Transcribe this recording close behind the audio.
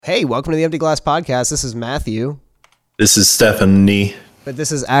Hey, welcome to the Empty Glass Podcast. This is Matthew. This is Stephanie. But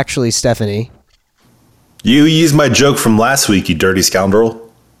this is actually Stephanie. You used my joke from last week, you dirty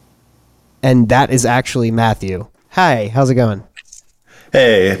scoundrel. And that is actually Matthew. Hi, how's it going?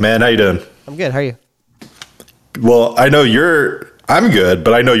 Hey, man, how you doing? I'm good. How are you? Well, I'm good,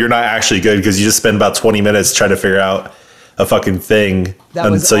 but I know you're not actually good because you just spent about 20 minutes trying to figure out a fucking thing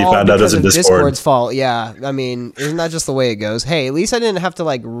until you found out it was in Discord. Discord's fault. Yeah. I mean, isn't that just the way it goes? Hey, at least I didn't have to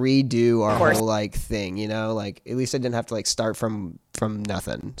redo our whole thing, at least I didn't have to start from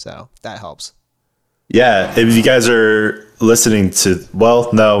nothing. So that helps. Yeah. If you guys are listening to,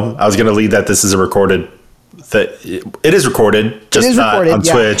 no, I was going to lead that this is a recorded it is recorded, just not on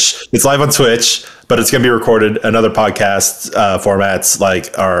Twitch. It's live on Twitch, but it's going to be recorded in other podcast formats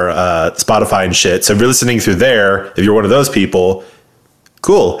like our Spotify and shit. So if you're listening through there, if you're one of those people,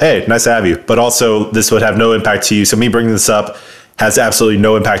 cool. Hey, nice to have you. But also, this would have no impact to you. So me bringing this up has absolutely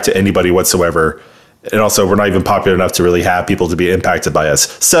no impact to anybody whatsoever. And also, we're not even popular enough to really have people to be impacted by us.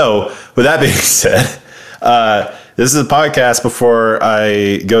 So with that being said, this is a podcast before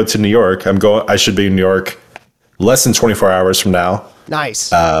I go to New York. I should be in New York less than 24 hours from now.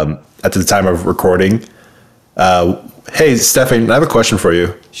 Nice. At the time of recording. Hey, Stephanie, I have a question for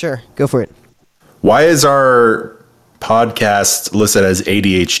you. Sure. Go for it. Why is our podcast listed as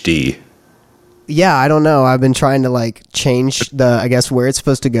ADHD? Yeah, I don't know. I've been trying to change where it's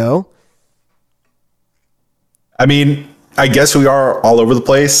supposed to go. I mean, I guess we are all over the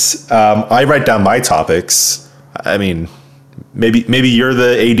place. I write down my topics. I mean, maybe you're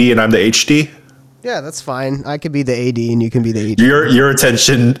the AD and I'm the HD. Yeah, that's fine. I could be the AD and you can be the AD. You're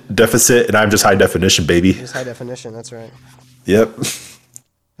attention deficit and I'm just high definition, baby. Just high definition. That's right. Yep.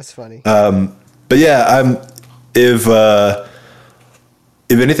 That's funny. But yeah, if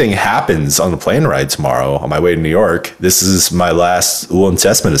anything happens on the plane ride tomorrow on my way to New York, this is my last will and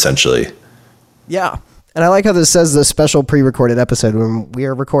testament, essentially. Yeah. And I like how this says the special pre-recorded episode when we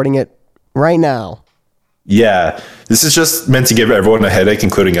are recording it right now. Yeah, this is just meant to give everyone a headache,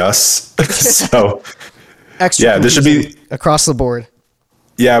 including us. So, extra. Yeah, this should be across the board.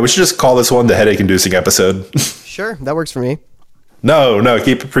 Yeah, we should just call this one the headache-inducing episode. Sure, that works for me. No,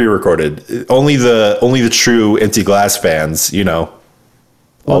 keep it pre-recorded. Only the true Empty Glass fans,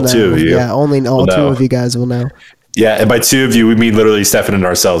 all two of you. Yeah, only all two of you guys will know. Yeah, and by two of you, we mean literally Stefan and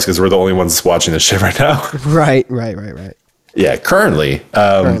ourselves because we're the only ones watching this shit right now. Right. Yeah, currently.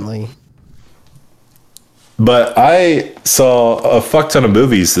 Currently. But I saw a fuck ton of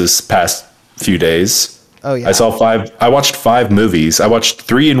movies this past few days. Oh, yeah. I watched 5 movies. I watched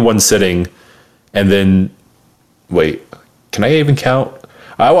 3 in one sitting. And then, wait, can I even count?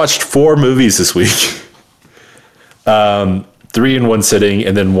 I watched 4 movies this week. 3 in one sitting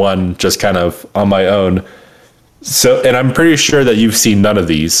and then 1 just kind of on my own. So, and I'm pretty sure that you've seen none of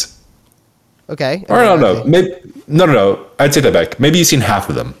these. Okay. Or no. Maybe, no. I'd take that back. Maybe you've seen half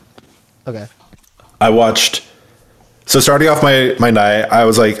of them. Okay. I watched, so starting off my night, I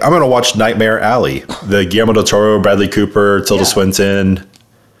was like, I'm going to watch Nightmare Alley, the Guillermo del Toro, Bradley Cooper, Tilda Swinton,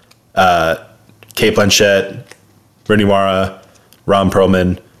 Cate Blanchett, Rooney Mara, Ron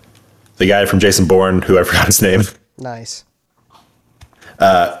Perlman, the guy from Jason Bourne, who I forgot his name. Nice.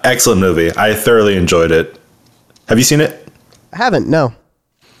 Excellent movie. I thoroughly enjoyed it. Have you seen it? I haven't, no.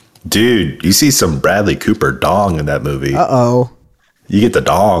 Dude, you see some Bradley Cooper dong in that movie. Uh-oh. You get the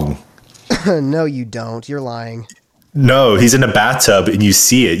dong. No, you don't. You're lying. No, he's in a bathtub and you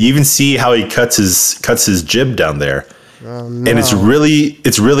see it. You even see how he cuts his jib down there. Oh, no. And it's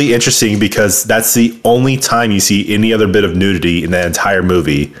really interesting because that's the only time you see any other bit of nudity in that entire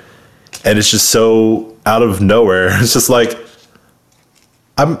movie. And it's just so out of nowhere. It's just like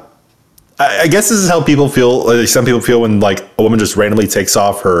I guess this is how people feel. Like some people feel when a woman just randomly takes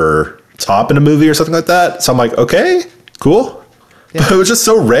off her top in a movie or something like that. So I'm like, okay, cool. Yeah. But it was just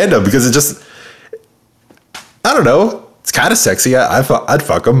so random because it just, I don't know. It's kind of sexy. I'd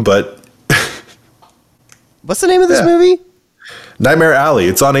fuck him, but. What's the name of this movie? Nightmare Alley.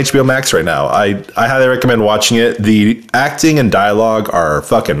 It's on HBO Max right now. I highly recommend watching it. The acting and dialogue are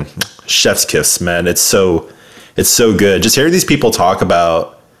fucking chef's kiss, man. It's so good. Just hearing these people talk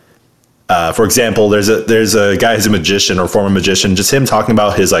about, for example, there's a guy who's a magician or former magician. Just him talking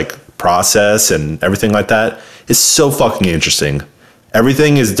about his process and everything like that is so fucking interesting.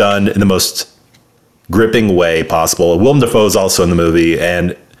 Everything is done in the most gripping way possible. Willem Dafoe is also in the movie,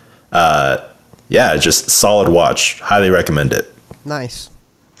 and just solid watch. Highly recommend it. Nice.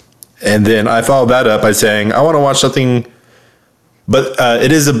 And then I followed that up by saying I want to watch something, but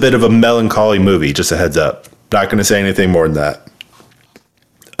it is a bit of a melancholy movie. Just a heads up. Not going to say anything more than that.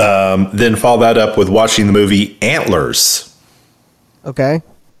 Then follow that up with watching the movie Antlers. Okay.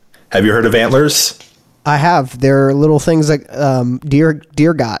 Have you heard of antlers? I have. They're little things like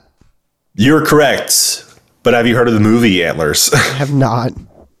deer got. You're correct. But have you heard of the movie Antlers? I have not.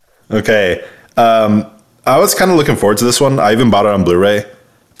 Okay. I was kind of looking forward to this one. I even bought it on Blu-ray.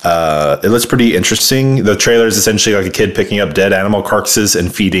 It looks pretty interesting. The trailer is essentially like a kid picking up dead animal carcasses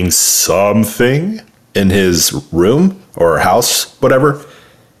and feeding something in his room or house, whatever.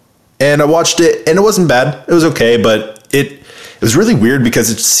 And I watched it, and it wasn't bad. It was okay, but it was really weird because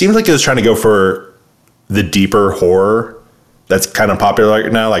it seemed like it was trying to go for the deeper horror that's kind of popular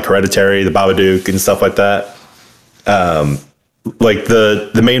right now, like Hereditary, The Babadook, and stuff like that. Like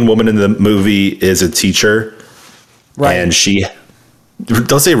the main woman in the movie is a teacher, right? And she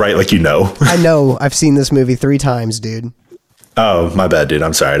don't say right like you know. I know. I've seen this movie 3 times, dude. Oh, my bad, dude.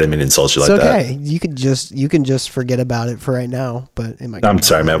 I'm sorry. I didn't mean to insult you like that. It's okay. You can just forget about it for right now. But I'm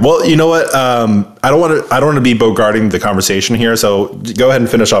sorry, man. Well, you know what? I don't want to be bogarting the conversation here. So go ahead and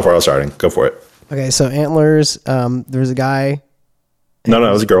finish off where I was starting. Go for it. Okay. So Antlers. There's a guy. No,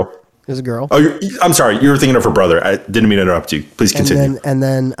 it was a girl. It was a girl. Oh, I'm sorry. You were thinking of her brother. I didn't mean to interrupt you. Please continue. And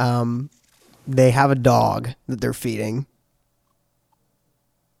then they have a dog that they're feeding.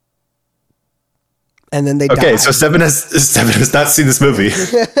 And then they die. Okay, so Stefan has not seen this movie.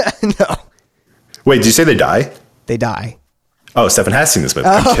 No. Wait, did you say they die? They die. Oh, Stefan has seen this movie.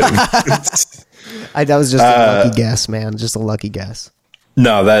 I'm kidding. That was just a lucky guess, man. Just a lucky guess.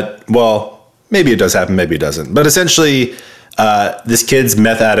 No, maybe it does happen, maybe it doesn't. But essentially, this kid's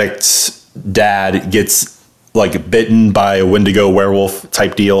meth addict's dad gets like bitten by a Wendigo werewolf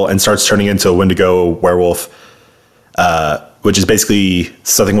type deal and starts turning into a Wendigo werewolf, which is basically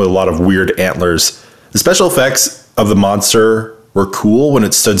something with a lot of weird antlers. The special effects of the monster were cool when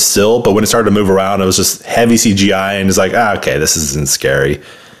it stood still, but when it started to move around, it was just heavy CGI, and it's like, okay, this isn't scary.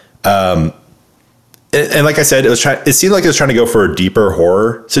 And like I said, it seemed like it was trying to go for a deeper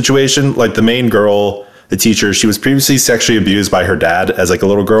horror situation. Like the main girl, the teacher, she was previously sexually abused by her dad as like a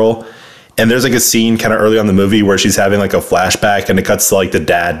little girl. And there's like a scene kind of early on in the movie where she's having like a flashback, and it cuts to like the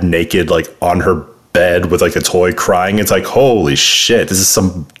dad naked, like on her bed with like a toy crying. It's like, holy shit, this is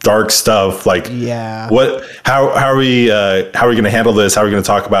some dark stuff. Like, yeah, how are we going to handle this? How are we going to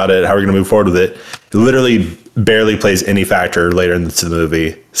talk about it? How are we going to move forward with it? It literally barely plays any factor later into the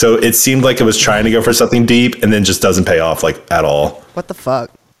movie. So it seemed like it was trying to go for something deep and then just doesn't pay off like at all. What the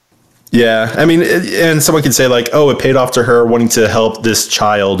fuck? Yeah. I mean, and someone could say like, oh, it paid off to her wanting to help this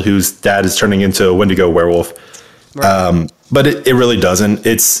child whose dad is turning into a Wendigo werewolf. Right. But it really doesn't.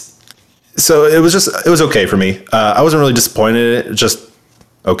 So it was okay for me. I wasn't really disappointed in it. Just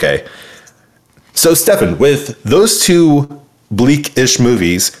okay. So Stefan, with those 2 bleak-ish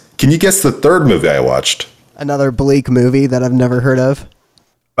movies, can you guess the 3rd movie I watched? Another bleak movie that I've never heard of.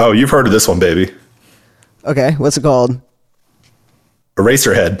 Oh, you've heard of this one, baby. Okay, what's it called?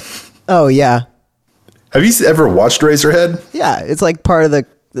 Eraserhead. Oh yeah. Have you ever watched Eraserhead? Yeah, it's like part of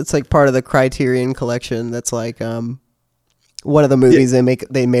the Criterion collection. That's like one of the movies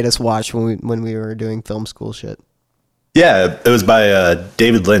they made us watch when we were doing film school shit. Yeah, it was by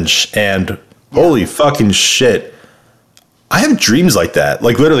David Lynch, and holy fucking shit. I have dreams like that.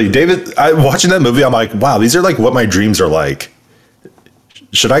 Like literally, watching that movie, I'm like, wow, these are like what my dreams are like.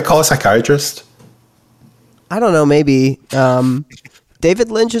 Should I call a psychiatrist? I don't know, maybe.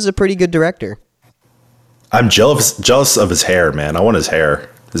 David Lynch is a pretty good director. I'm jealous of his hair, man. I want his hair.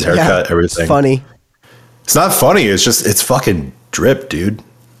 His haircut, everything. It's funny. It's not funny. It's fucking drip, dude.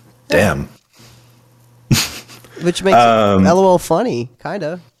 Damn. Which makes it LOL funny, kind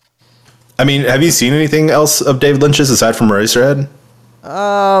of. I mean, have you seen anything else of David Lynch's aside from Eraserhead?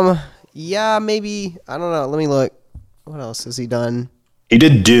 Yeah, maybe. I don't know. Let me look. What else has he done? He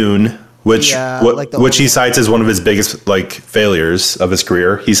did Dune, which he cites as one of his biggest like failures of his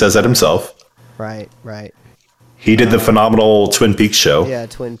career. He says that himself. Right. He did the phenomenal Twin Peaks show. Yeah,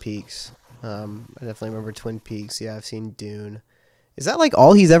 Twin Peaks. I definitely remember Twin Peaks. Yeah, I've seen Dune. Is that like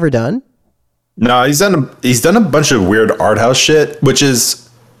all he's ever done? No, he's done a bunch of weird art house shit, which is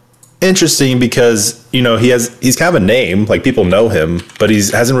interesting because, you know, he's kind of a name, like people know him, but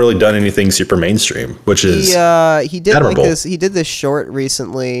hasn't really done anything super mainstream, which is he did admirable. like this. He did this short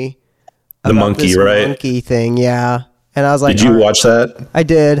recently. The monkey, right? Monkey thing, yeah. And I was like, did you watch that? I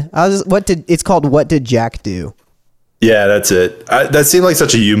did. It's called What Did Jack Do? Yeah, that's it. That seemed like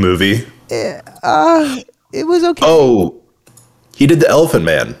such a you movie. It was okay. Oh, he did The Elephant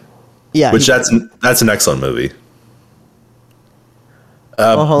Man. Yeah, which that's an excellent movie.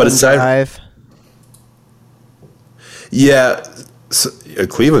 But aside, Drive. Yeah, a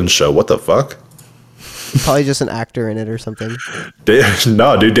Cleveland show. What the fuck? Probably just an actor in it or something.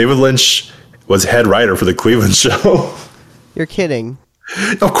 No, dude. David Lynch was head writer for the Cleveland show. You're kidding.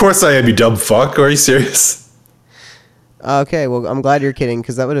 Of course I am, you dumb fuck. Are you serious? Okay, well, I'm glad you're kidding,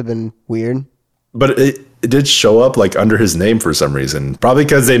 because that would have been weird. But it did show up like under his name for some reason. Probably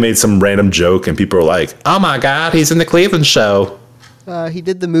because they made some random joke and people were like, oh my God, he's in the Cleveland show. He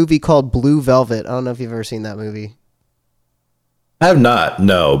did the movie called Blue Velvet. I don't know if you've ever seen that movie. I have not,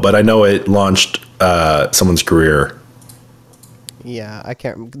 no, but I know it launched someone's career. Yeah, I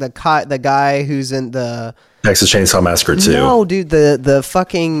can't. The guy who's in the Texas Chainsaw Massacre 2. No, dude, the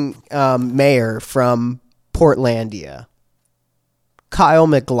fucking mayor from Portlandia, Kyle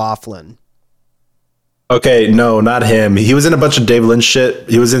MacLachlan. Okay, no, not him. He was in a bunch of David Lynch shit.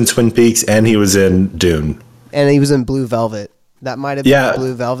 He was in Twin Peaks and he was in Dune. And he was in Blue Velvet. That might have been the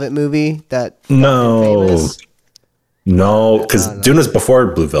Blue Velvet movie that No, because Dune was before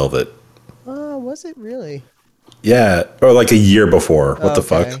Blue Velvet. Was it really? Yeah, or like a year before. What the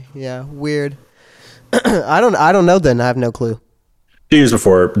fuck? Yeah, weird. I don't know then. I have no clue. 2 years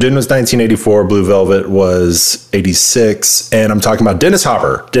before. Dune was 1984. Blue Velvet was 86. And I'm talking about Dennis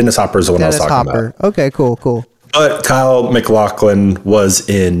Hopper. Dennis Hopper is the one I was talking about. Okay, cool. But Kyle MacLachlan was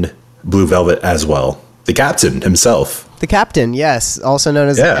in Blue Velvet as well. The captain himself. The captain, yes. Also known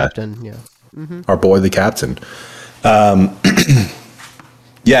as the captain. Yeah. Mm-hmm. Our boy, the captain.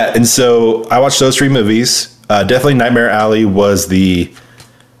 Yeah, and so I watched those 3 movies. Definitely Nightmare Alley was the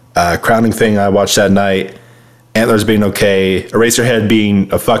crowning thing I watched that night. Antlers being okay. Eraserhead being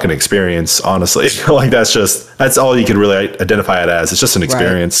a fucking experience, honestly. Like, that's all you could really identify it as. It's just an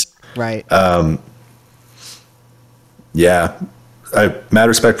experience. Right. Yeah. Mad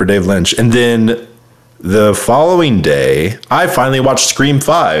respect for Dave Lynch. And then the following day, I finally watched Scream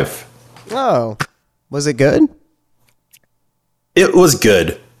 5. Oh. Was it good? It was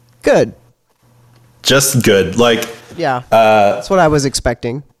good. Good. Just good. Like, yeah. That's what I was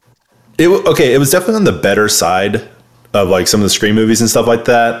expecting. It was definitely on the better side of like some of the Scream movies and stuff like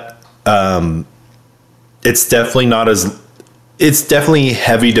that. It's definitely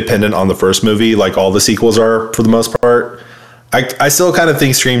heavy dependent on the first movie, like all the sequels are for the most part. I still kind of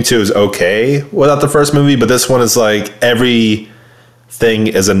think Scream 2 is okay without the first movie, but this one is like everything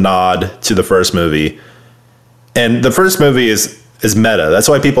is a nod to the first movie. And the first movie is meta. That's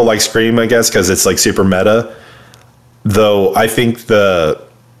why people like Scream, I guess, because it's like super meta. Though I think the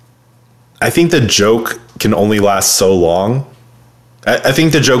joke can only last so long. I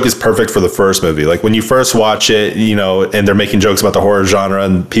think the joke is perfect for the first movie. Like when you first watch it, and they're making jokes about the horror genre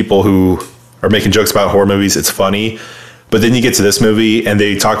and people who are making jokes about horror movies, it's funny. But then you get to this movie and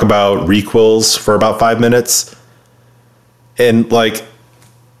they talk about requels for about 5 minutes. And like,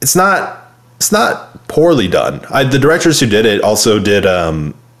 it's not poorly done. The directors who did it also did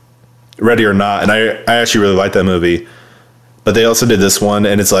Ready or Not. And I actually really like that movie. But they also did this one,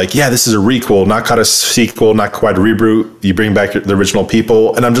 and it's like, yeah, this is a requel, not quite a sequel, not quite a reboot. You bring back the original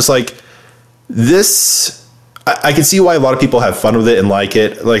people. And I'm just like, I can see why a lot of people have fun with it and like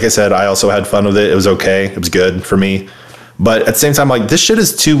it. Like I said, I also had fun with it. It was okay. It was good for me. But at the same time, like, this shit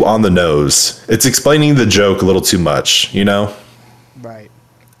is too on the nose. It's explaining the joke a little too much, Right.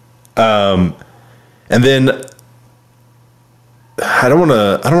 And then I don't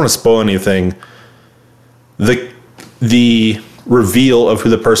want to spoil anything. The reveal of who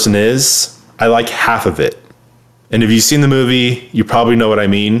the person is, I like half of it. And if you've seen the movie, you probably know what I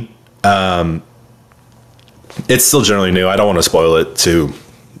mean. It's still generally new. I don't want to spoil it too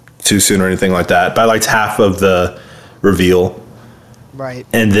soon or anything like that. But I liked half of the reveal. Right.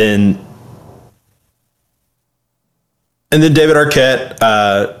 And then David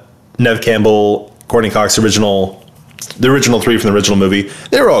Arquette, Neve Campbell, Courtney Cox, the original 3 from the original movie.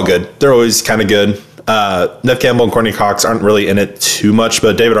 They were all good. They're always kind of good. Neve Campbell and Courtney Cox aren't really in it too much,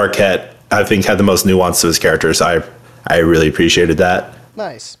 but David Arquette, I think, had the most nuance to his characters. I really appreciated that.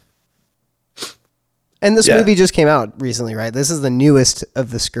 Nice. And this movie just came out recently, right? This is the newest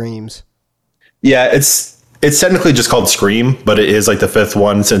of the Screams. Yeah, it's technically just called Scream, but it is like the 5th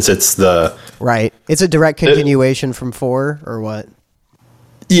one since it's the... Right. It's a direct continuation from 4, or what?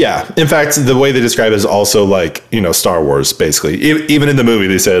 Yeah. In fact, the way they describe it is also like, Star Wars, basically. Even in the movie,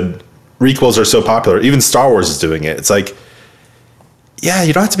 they said... requels are so popular. Even Star Wars is doing it. It's like, yeah,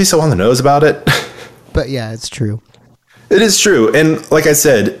 you don't have to be so on the nose about it. But yeah, it's true. It is true. And like I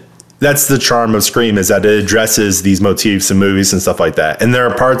said, that's the charm of Scream, is that it addresses these motifs in movies and stuff like that. And there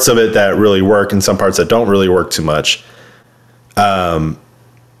are parts of it that really work and some parts that don't really work too much. And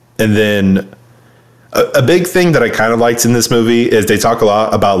then a big thing that I kind of liked in this movie is they talk a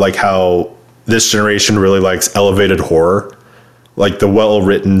lot about like how this generation really likes elevated horror. Like the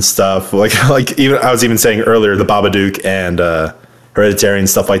well-written stuff, like even I was even saying earlier, the Babadook and Hereditary and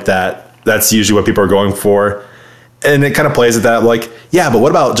stuff like that. That's usually what people are going for. and it kind of plays at that, like, yeah, but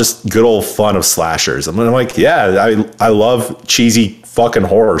what about just good old fun of slashers? I'm like, yeah, I love cheesy fucking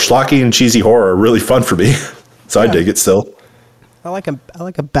horror. Schlocky and cheesy horror are really fun for me. So I dig it still. I like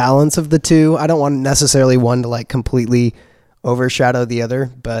a balance of the two. I don't want necessarily one to like completely overshadow the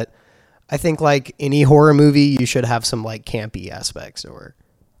other, but I think like any horror movie, you should have some like campy aspects or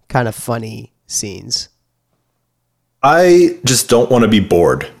kind of funny scenes. I just don't want to be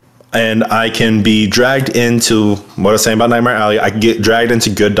bored. And I can be dragged into what I was saying about Nightmare Alley. I can get dragged into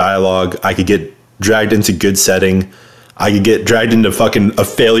good dialogue. I could get dragged into good setting. I could get dragged into fucking a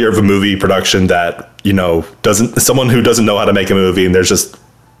failure of a movie production that, someone who doesn't know how to make a movie, and there's just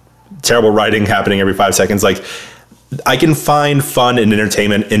terrible writing happening every 5 seconds. Like, I can find fun and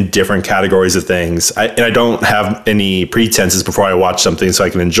entertainment in different categories of things. And I don't have any pretenses before I watch something so I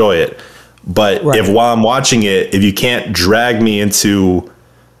can enjoy it. But if while I'm watching it, if you can't drag me into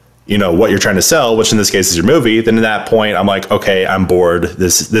what you're trying to sell, which in this case is your movie, then at that point I'm like, okay, I'm bored.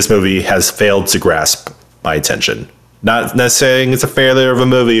 This movie has failed to grasp my attention. Not necessarily it's a failure of a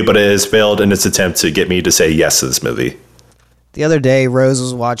movie, but it has failed in its attempt to get me to say yes to this movie. The other day, Rose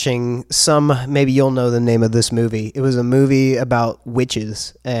was watching maybe you'll know the name of this movie. It was a movie about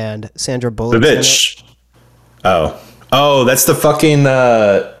witches and Sandra Bullock. The Bitch. Oh, that's the fucking,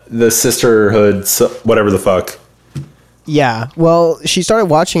 the sisterhood, whatever the fuck. Yeah, well, she started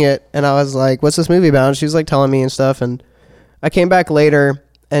watching it, and I was like, what's this movie about? And she was like telling me and stuff, and I came back later,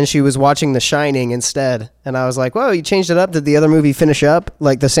 and she was watching The Shining instead, and I was like, whoa, you changed it up? Did the other movie finish up?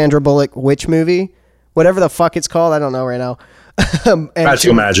 Like the Sandra Bullock witch movie? Whatever the fuck it's called, I don't know right now.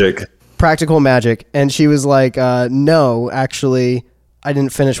 Practical Magic. Practical Magic, and she was like, no, actually, I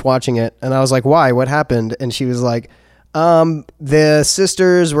didn't finish watching it, and I was like, why? What happened? And she was like, the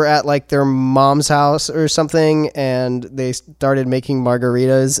sisters were at like their mom's house or something, and they started making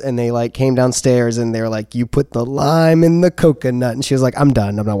margaritas, and they like came downstairs and they were like, you put the lime in the coconut, and she was like, I'm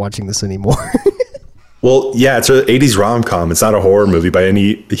done, I'm not watching this anymore. Well, yeah, it's an 80s rom-com. It's not a horror movie by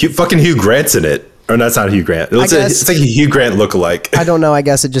any fucking Hugh Grant's in it. Or that's not Hugh Grant. It's like a Hugh Grant lookalike. I don't know, I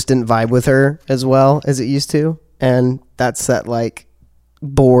guess it just didn't vibe with her as well as it used to, and that's that like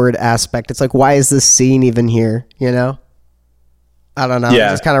bored aspect. It's like, why is this scene even here? I don't know. Yeah.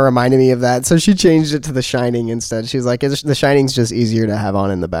 It just kind of reminded me of that. So she changed it to The Shining instead. She was like, The Shining's just easier to have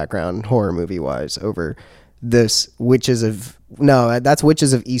on in the background, horror movie wise, over this that's Witches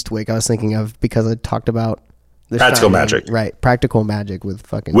of Eastwick I was thinking of, because I talked about The Practical Shining. Magic. Right. Practical Magic with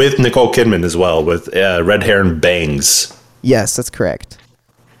Nicole Kidman as well, with red hair and bangs. Yes, that's correct.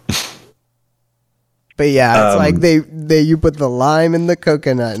 But yeah, it's like you put the lime in the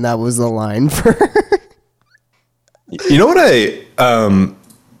coconut, and that was the line for her. You know what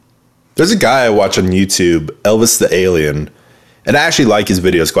there's a guy I watch on YouTube, Elvis the Alien, and I actually like his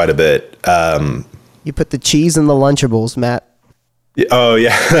videos quite a bit. You put the cheese in the Lunchables, Matt. Oh,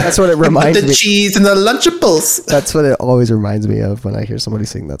 yeah. That's what it reminds me. The cheese in the Lunchables. That's what it always reminds me of when I hear somebody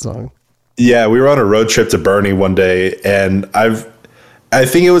sing that song. Yeah, we were on a road trip to Bernie one day, and I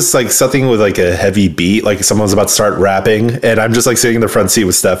think it was like something with like a heavy beat, like someone was about to start rapping, and I'm just like sitting in the front seat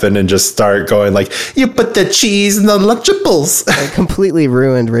with Stefan and just start going like, you put the cheese in the Lunchables. It completely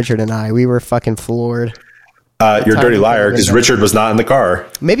ruined Richard and I. We were fucking floored. You're a dirty liar, because Richard was not in the car.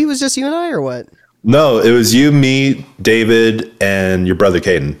 Maybe it was just you and I, or what? No, it was you, me, David, and your brother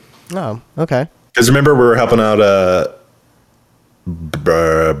Caden. Oh, okay. Because remember, we were helping out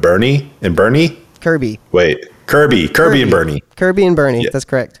Bernie and Bernie? Kirby. Wait. Kirby and Bernie. Kirby and Bernie, yeah. That's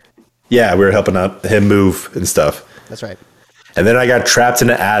correct. Yeah, we were helping out him move and stuff. That's right. And then I got trapped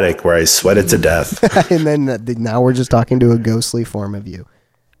in an attic where I sweated to death. And then now we're just talking to a ghostly form of you.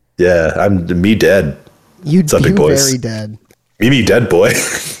 Yeah, I'm me dead. You very dead. Me dead, boy.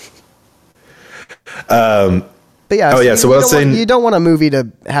 But yeah. Oh, yeah. So what I was saying, you don't want a movie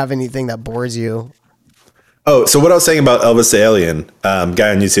to have anything that bores you. Oh, so what I was saying about Elvis the Alien, guy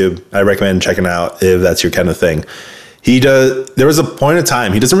on YouTube, I recommend checking out if that's your kind of thing. There was a point in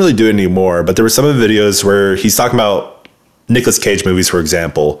time, he doesn't really do it anymore, but there were some of the videos where he's talking about Nicolas Cage movies, for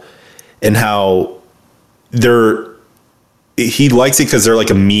example, and how he likes it because they're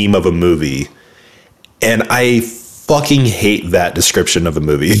like a meme of a movie. And I fucking hate that description of a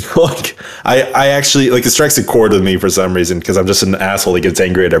movie. Like, I actually, like, it strikes a chord with me for some reason, because I'm just an asshole that gets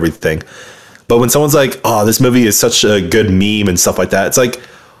angry at everything. But when someone's like, oh, this movie is such a good meme and stuff like that, it's like,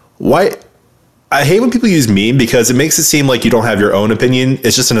 why? I hate when people use meme, because it makes it seem like you don't have your own opinion.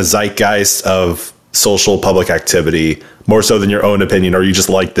 It's just in a zeitgeist of social public activity, more so than your own opinion, or you just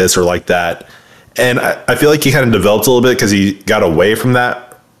like this or like that. And I feel like he kind of developed a little bit because he got away from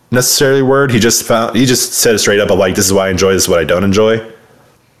that necessarily word. He just said it straight up of like, this is why I enjoy, this is what I don't enjoy.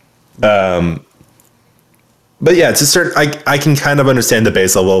 But yeah, it's a certain. I can kind of understand the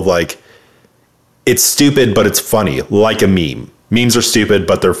base level of like, it's stupid, but it's funny, like a meme. Memes are stupid,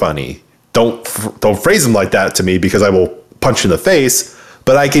 but they're funny. Don't phrase them like that to me because I will punch you in the face.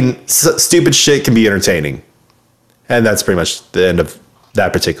 But stupid shit can be entertaining, and that's pretty much the end of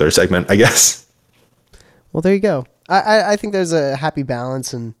that particular segment, I guess. Well, there you go. I think there's a happy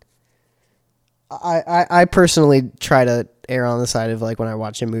balance, and I personally try to err on the side of like when I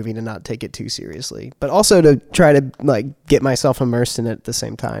watch a movie to not take it too seriously, but also to try to like get myself immersed in it at the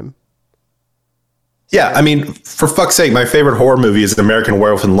same time. Yeah, I mean, for fuck's sake, my favorite horror movie is American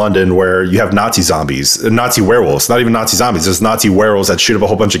Werewolf in London, where you have Nazi zombies, Nazi werewolves, not even Nazi zombies, just Nazi werewolves that shoot up a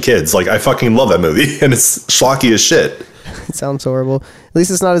whole bunch of kids. Like, I fucking love that movie, and it's schlocky as shit. It sounds horrible. At least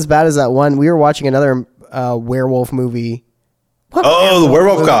it's not as bad as that one. We were watching another werewolf movie. The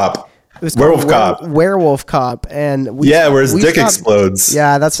Werewolf Cop. It was Werewolf Cop. Werewolf Cop, and where his dick explodes.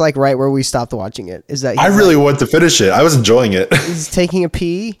 Yeah, that's like right where we stopped watching it. Is that I really want to finish it. I was enjoying it. He's taking a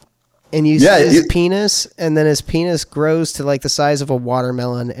pee, and you see his penis, and then his penis grows to like the size of a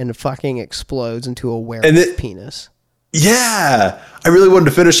watermelon and fucking explodes into a werewolf penis. Yeah, I really wanted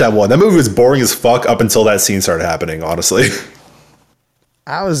to finish that one. That movie was boring as fuck up until that scene started happening. Honestly.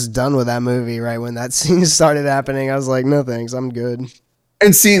 I was done with that movie right when that scene started happening. I was like, no thanks, I'm good.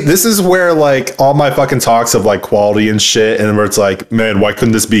 And see, this is where like all my fucking talks of like quality and shit, and where it's like, man, why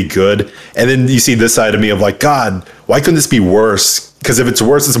couldn't this be good? And then you see this side of me of like, God, why couldn't this be worse? Because if it's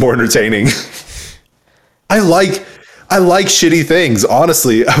worse, it's more entertaining. I like shitty things,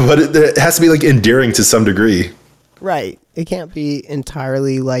 honestly, but it has to be like endearing to some degree. Right. It can't be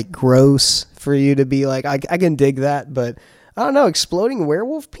entirely like gross for you to be like, I can dig that, but I don't know, exploding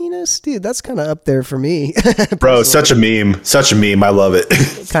werewolf penis? Dude, that's kind of up there for me. Bro, such a meme. Such a meme. I love it.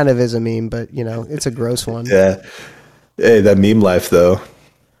 It kind of is a meme, but, you know, it's a gross one. Yeah. Hey, that meme life, though.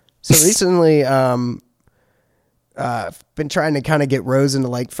 So recently, been trying to kind of get Rose into,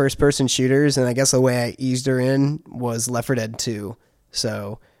 like, first-person shooters, and I guess the way I eased her in was Left 4 Dead 2.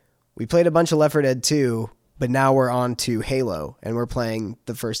 So we played a bunch of Left 4 Dead 2, but now we're on to Halo, and we're playing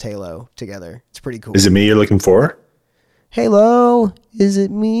the first Halo together. It's pretty cool. Is it me you're looking for? Halo, is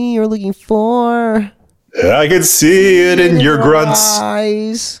it me you're looking for? I can see it in your grunts.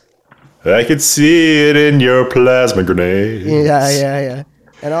 Eyes. I can see it in your plasma grenades. Yeah.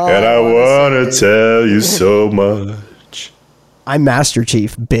 And I want to tell you so much. I'm Master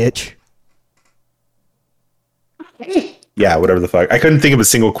Chief, bitch. Yeah, whatever the fuck. I couldn't think of a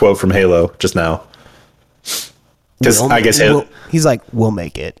single quote from Halo just now. Because I guess Halo... He's like, we'll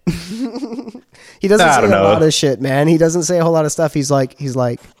make it. He doesn't say a lot of shit, man. He doesn't say a whole lot of stuff. He's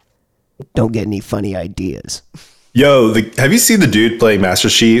like, don't get any funny ideas. Yo, have you seen the dude playing Master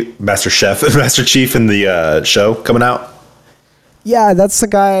Chief in the show coming out? Yeah, that's the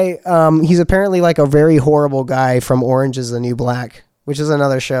guy. He's apparently like a very horrible guy from Orange is the New Black, which is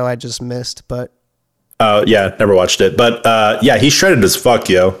another show I just missed. But yeah, never watched it. But yeah, he's shredded as fuck,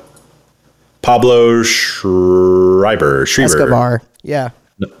 yo. Pablo Schreiber. Escobar. Yeah.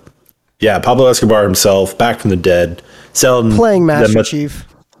 Yeah, Pablo Escobar himself, back from the dead, playing Master Chief.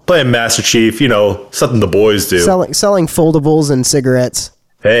 Playing Master Chief, you know, something the boys do. Selling foldables and cigarettes.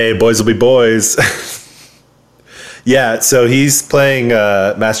 Hey, boys will be boys. Yeah, so he's playing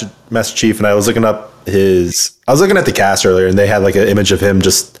Master Chief, and I was looking at the cast earlier, and they had like an image of him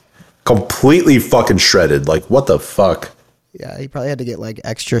just completely fucking shredded. Like, what the fuck? Yeah, he probably had to get like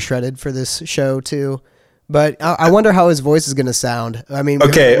extra shredded for this show too. But I wonder how his voice is going to sound. I mean,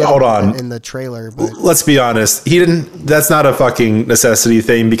 okay, hold on. In the trailer, but let's be honest. That's not a fucking necessity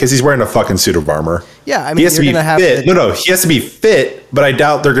thing because he's wearing a fucking suit of armor. Yeah, I mean, he has to be fit. No, he has to be fit. But I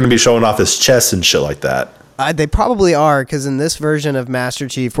doubt they're going to be showing off his chest and shit like that. They probably are, because in this version of Master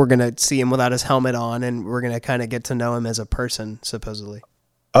Chief, we're going to see him without his helmet on, and we're going to kind of get to know him as a person, supposedly.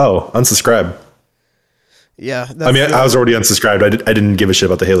 Oh, unsubscribe. Yeah. I mean, I was already unsubscribed. I didn't give a shit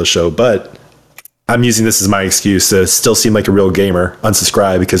about the Halo show, but I'm using this as my excuse to still seem like a real gamer.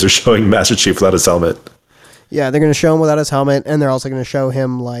 Unsubscribe because they're showing Master Chief without his helmet. Yeah, they're going to show him without his helmet, and they're also going to show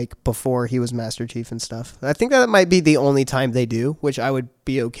him like before he was Master Chief and stuff. I think that might be the only time they do, which I would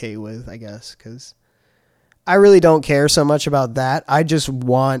be okay with, I guess, because I really don't care so much about that. I just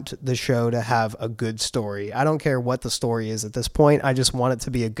want the show to have a good story. I don't care what the story is at this point. I just want it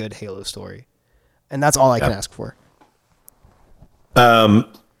to be a good Halo story. And that's all I can ask for.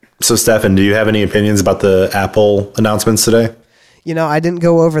 So, Stefan, do you have any opinions about the Apple announcements today? You know, I didn't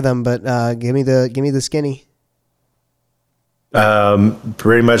go over them, but give me the skinny.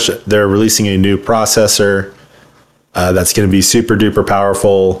 Pretty much, they're releasing a new processor that's going to be super duper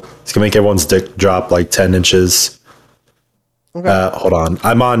powerful. It's going to make everyone's dick drop like 10 inches. Okay. Hold on.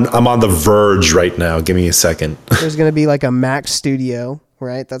 I'm on the verge right now. Give me a second. There's going to be like a Mac Studio,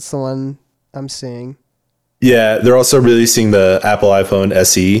 right? That's the one I'm seeing. Yeah, they're also releasing the Apple iPhone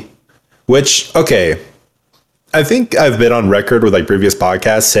SE, which, okay, I think I've been on record with like previous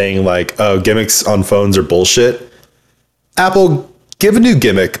podcasts saying like, oh, gimmicks on phones are bullshit. Apple, give a new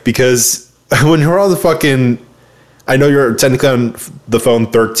gimmick, because when you're on the fucking, I know you're technically on the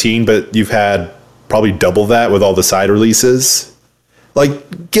phone 13, but you've had probably double that with all the side releases.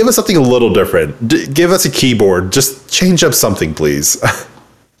 Like, give us something a little different. Give us a keyboard. Just change up something, please.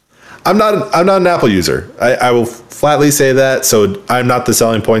 I'm not an Apple user. I will flatly say that. So I'm not the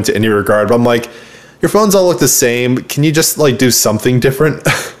selling point to any regard. But I'm like, your phones all look the same. Can you just like do something different?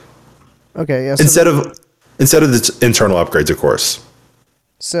 Okay. Yeah. So instead of the internal upgrades, of course.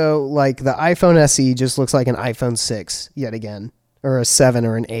 So like the iPhone SE just looks like an iPhone 6 yet again, or a 7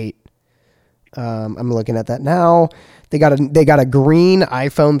 or an 8. I'm looking at that now. They got a green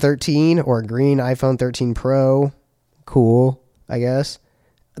iPhone 13 or a green iPhone 13 Pro. Cool, I guess.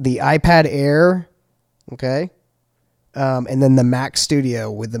 The iPad Air, okay. And then the Mac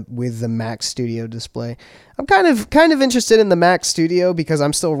Studio with the Mac Studio display. I'm kind of interested in the Mac Studio because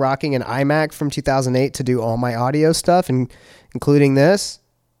I'm still rocking an iMac from 2008 to do all my audio stuff, and including this.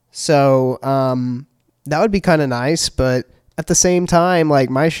 So that would be kind of nice, but at the same time, like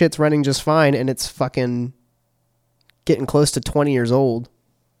my shit's running just fine, and it's fucking getting close to 20 years old.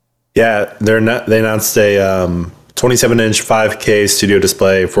 Yeah, they announced a 27-inch 5K studio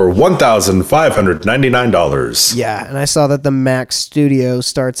display for $1,599. Yeah, and I saw that the Mac Studio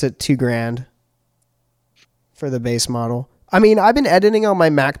starts at $2,000 for the base model. I mean, I've been editing on my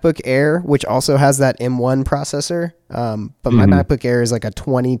MacBook Air, which also has that M1 processor, but my MacBook Air is like a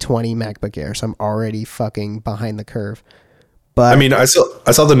 2020 MacBook Air, so I'm already fucking behind the curve. But I mean, I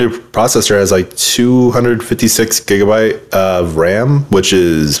saw the new processor has like 256 gigabyte of RAM, which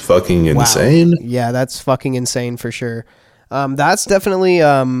is fucking insane. Wow. Yeah, that's fucking insane for sure. That's definitely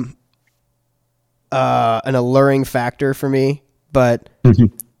an alluring factor for me, but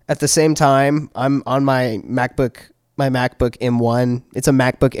at the same time, I'm on my MacBook M1. It's a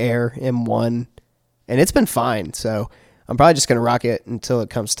MacBook Air M1, and it's been fine. So I'm probably just gonna rock it until it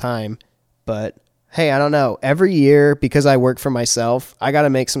comes time. But hey, I don't know. Every year, because I work for myself, I got to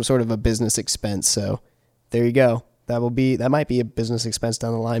make some sort of a business expense. So there you go. That might be a business expense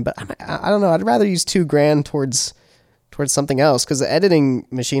down the line, but I don't know. I'd rather use $2,000 towards something else, because the editing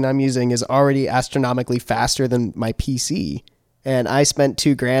machine I'm using is already astronomically faster than my PC. And I spent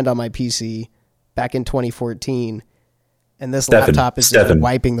 $2,000 on my PC back in 2014. And this laptop is just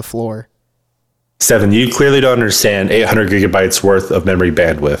wiping the floor. Stefan, you clearly don't understand 800 gigabytes worth of memory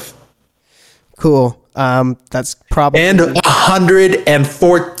bandwidth. Cool. That's probably... And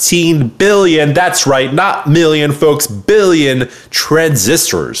 114 billion, that's right, not million, folks, billion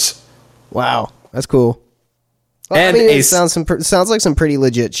transistors. Wow, that's cool. Well, and I mean, it sounds like some pretty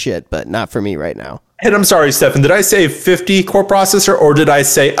legit shit, but not for me right now. And I'm sorry, Stefan, did I say 50 core processor, or did I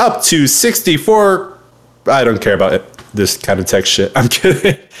say up to 64? I don't care about this kind of tech shit. I'm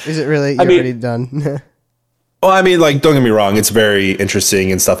kidding. Is it really? You're already done. Well, I mean, like, don't get me wrong. It's very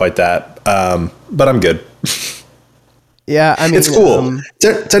interesting and stuff like that. But I'm good. Yeah, I mean, it's cool.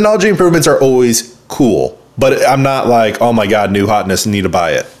 Technology improvements are always cool, but I'm not like, oh my God, new hotness, need to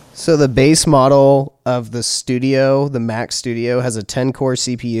buy it. So the base model of the Studio, the Mac Studio, has a 10-core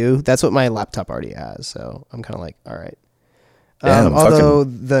CPU. That's what my laptop already has. So I'm kind of like, all right. Although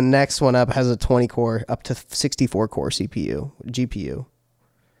the next one up has a 20-core, up to 64-core GPU.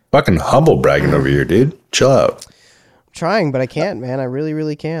 Fucking humble bragging over here, dude. Chill out. I'm trying, but I can't, man. I really,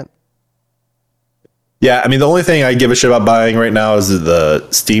 really can't. Yeah, I mean, the only thing I give a shit about buying right now is the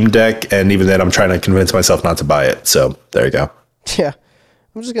Steam Deck, and even then, I'm trying to convince myself not to buy it. So there you go. Yeah,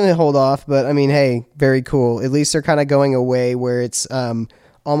 I'm just gonna hold off. But I mean, hey, very cool. At least they're kind of going away where it's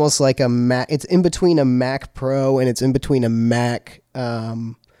almost like a Mac. It's in between a Mac Pro and it's in between a Mac.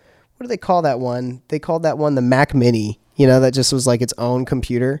 What do they call that one? They called that one the Mac Mini. You know, that just was like its own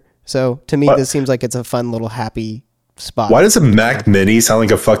computer. So to me, this seems like it's a fun little happy spot. Why does a Mac Mini sound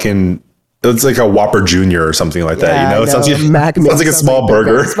like a fucking... It's like a Whopper Jr. or something like that, you know? It sounds like a small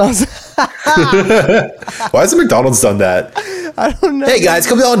burger. Why hasn't McDonald's done that? I don't know. Hey guys,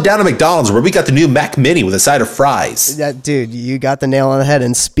 come on down to McDonald's where we got the new Mac Mini with a side of fries. Yeah, dude, you got the nail on the head.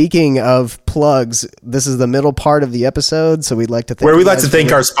 And speaking of plugs, this is the middle part of the episode, so we'd like to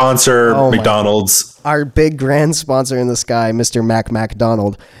thank our sponsor, McDonald's. Our big grand sponsor in the sky, Mr. Mac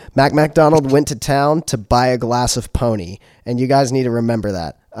MacDonald. Mac MacDonald went to town to buy a glass of pony, and you guys need to remember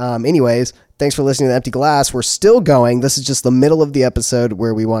that. Anyways, thanks for listening to Empty Glass. We're still going. This is just the middle of the episode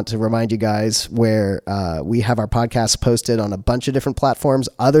where we want to remind you guys where we have our podcast posted on a bunch of different platforms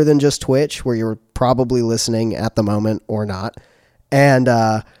other than just Twitch, where you're probably listening at the moment or not. And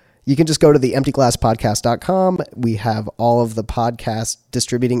you can just go to the emptyglasspodcast.com. We have all of the podcast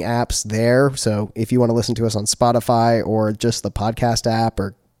distributing apps there. So if you want to listen to us on Spotify or just the podcast app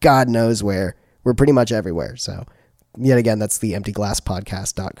or God knows where, we're pretty much everywhere. So yet again, that's the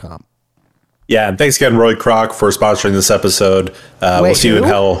emptyglasspodcast.com. Yeah, and thanks again, Roy Kroc, for sponsoring this episode. We'll see you in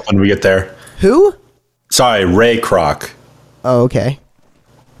hell when we get there. Who? Sorry, Ray Kroc. Oh, okay.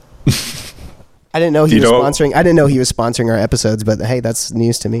 I didn't know he was sponsoring. I didn't know he was sponsoring our episodes, but hey, that's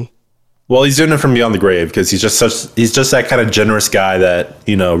news to me. Well, he's doing it from beyond the grave because he's just that kind of generous guy that,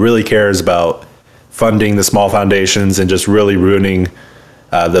 really cares about funding the small foundations and just really ruining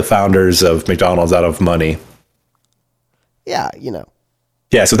the founders of McDonald's out of money. Yeah,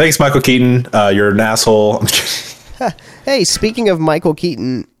 Yeah, so thanks, Michael Keaton. You're an asshole. Hey, speaking of Michael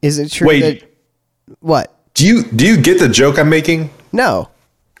Keaton, is it true that... What? Do you get the joke I'm making? No.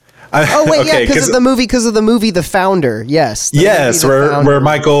 Because of the movie The Founder. Yes. Where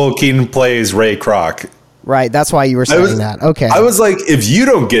Michael Keaton plays Ray Kroc. Right, that's why you were saying that. Okay. I was like, if you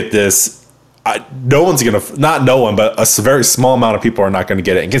don't get this, no one's going to, not no one, but a very small amount of people are not going to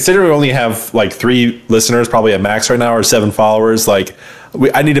get it. And considering we only have like 3 listeners, probably at max right now, or 7 followers, like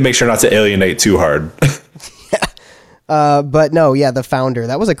I need to make sure not to alienate too hard. Yeah. But no, yeah, The Founder.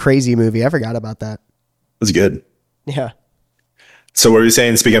 That was a crazy movie. I forgot about that. It was good. Yeah. So what were you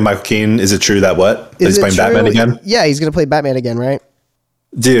saying, speaking of Michael Keaton, is it true that what? He's playing Batman again? Yeah, he's going to play Batman again, right?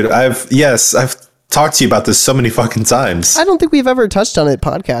 Dude, I've talked to you about this so many fucking times. I don't think we've ever touched on it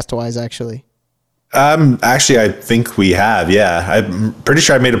podcast-wise, actually. Actually, I think we have, yeah. I'm pretty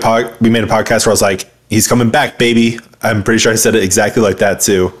sure we made a podcast where I was like, he's coming back, baby. I'm pretty sure I said it exactly like that,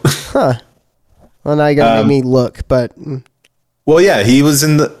 too. Huh. Well, now you got to make me look, but... Well, yeah, he was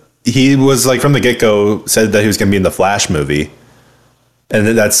like from the get-go said that he was going to be in the Flash movie.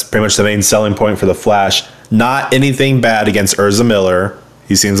 And that's pretty much the main selling point for the Flash. Not anything bad against Ezra Miller.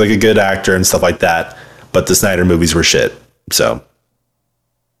 He seems like a good actor and stuff like that. But the Snyder movies were shit. So.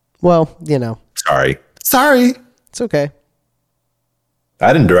 Well, Sorry. It's okay.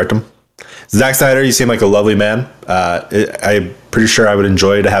 I didn't direct him. Zack Snyder, you seem like a lovely man. I'm pretty sure I would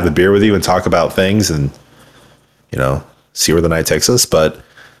enjoy to have a beer with you and talk about things and, see where the night takes us. But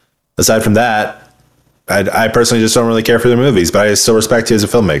aside from that, I personally just don't really care for their movies, but I still respect you as a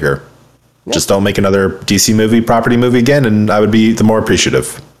filmmaker. Yep. Just don't make another DC property movie again, and I would be the more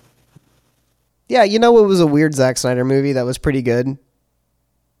appreciative. Yeah, it was a weird Zack Snyder movie that was pretty good.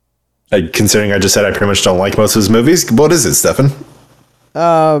 Considering I just said I pretty much don't like most of his movies, what is it, Stefan?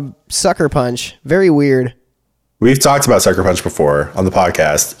 Sucker Punch. Very weird. We've talked about Sucker Punch before on the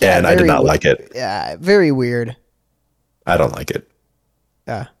podcast, and I did not like it. Yeah, very weird. I don't like it.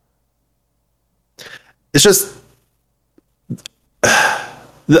 Yeah. It's just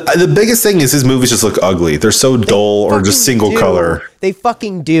the biggest thing is his movies just look ugly. They're so dull or just single color. They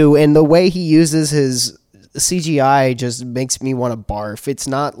fucking do. And the way he uses his CGI just makes me want to barf. It's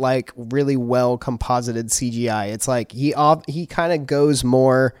not like really well composited CGI. It's like he kind of goes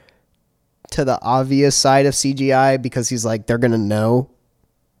more to the obvious side of CGI because he's like, they're going to know.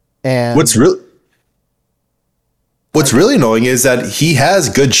 And What's really annoying is that he has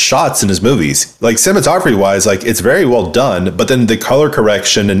good shots in his movies. Like cinematography wise, like it's very well done, but then the color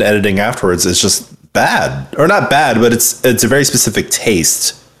correction and editing afterwards is just bad. Or not bad, but it's a very specific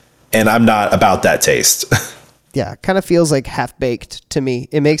taste. And I'm not about that taste. Yeah, kind of feels like half-baked to me.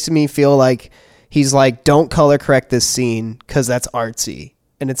 It makes me feel like he's like, don't color correct this scene because that's artsy.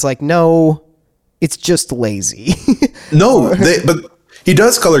 And it's like, no, it's just lazy. No, but he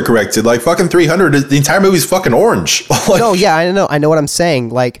does color correct it. Like fucking 300, the entire movie's fucking orange. No, yeah, I know what I'm saying.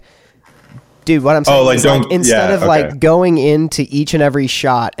 Like, dude, what I'm saying is like, instead of like going into each and every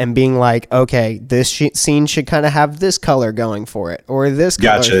shot and being like, okay, this scene should kind of have this color going for it, or this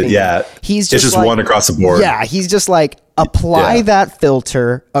color. Gotcha. Yeah. It's just like, one across the board. Yeah. He's just like, apply that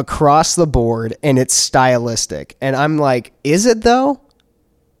filter across the board and it's stylistic. And I'm like, is it though?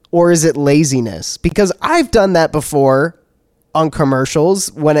 Or is it laziness? Because I've done that before on commercials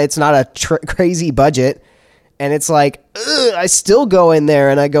when it's not a crazy budget. And it's like, I still go in there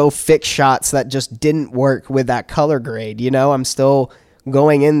and I go fix shots that just didn't work with that color grade. I'm still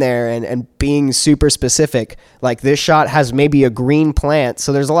going in there and being super specific. Like this shot has maybe a green plant.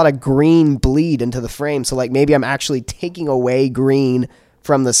 So there's a lot of green bleed into the frame. So like maybe I'm actually taking away green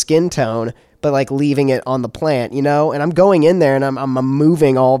from the skin tone, but like leaving it on the plant, and I'm going in there and I'm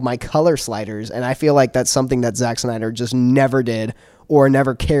moving all of my color sliders. And I feel like that's something that Zack Snyder just never did, or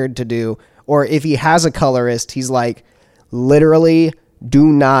never cared to do. Or if he has a colorist, he's like, literally, do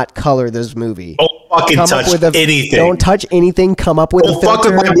not color this movie. Don't fucking touch anything. Don't touch anything. Come up with a filter. Don't fuck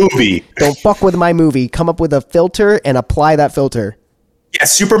with my movie. Don't fuck with my movie. Come up with a filter and apply that filter. Yeah,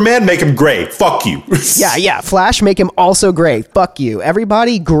 Superman, make him gray. Fuck you. Yeah. Flash, make him also gray. Fuck you.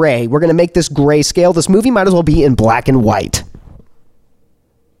 Everybody gray. We're going to make this grayscale. This movie might as well be in black and white.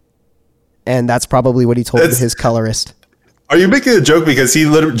 And that's probably what he told his colorist. Are you making a joke because he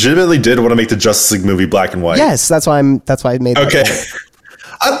legitimately did want to make the Justice League movie black and white? Yes, that's why I made that. Okay.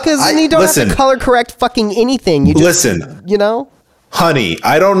 Because you don't have to color correct fucking anything. You just, you know? Honey,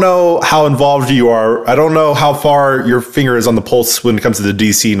 I don't know how involved you are. I don't know how far your finger is on the pulse when it comes to the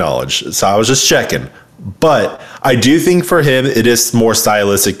DC knowledge. So I was just checking. But I do think for him, it is more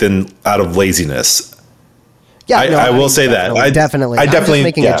stylistic than out of laziness. Yeah, I will say that. I definitely. I'm just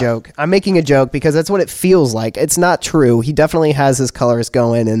making a joke. I'm making a joke because that's what it feels like. It's not true. He definitely has his colors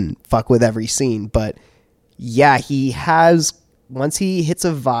go in and fuck with every scene. But yeah, he has. Once he hits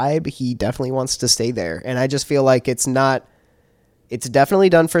a vibe, he definitely wants to stay there. And I just feel like it's not. It's definitely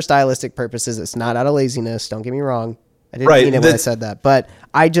done for stylistic purposes. It's not out of laziness. Don't get me wrong. I didn't mean it when I said that. But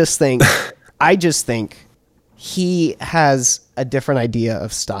I just think, he has a different idea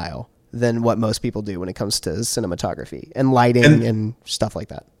of style than what most people do when it comes to cinematography and lighting and stuff like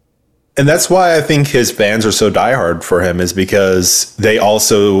that. And that's why I think his fans are so diehard for him, is because they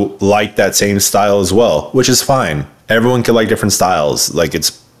also like that same style as well, which is fine. Everyone can like different styles. Like,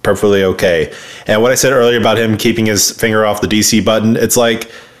 it's perfectly okay. And what I said earlier about him keeping his finger off the DC button, it's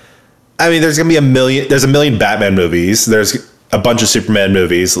like, I mean, there's a million Batman movies. There's a bunch of Superman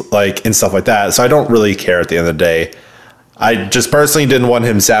movies, like, and stuff like that. So I don't really care at the end of the day. I just personally didn't want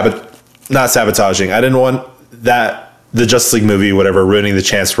him not sabotaging. I didn't want the Justice League movie, whatever, ruining the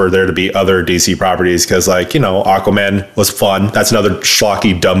chance for there to be other DC properties. Because, like, you know, Aquaman was fun. That's another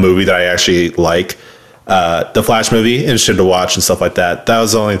schlocky, dumb movie that I actually like. The Flash movie, interested to watch and stuff like that. That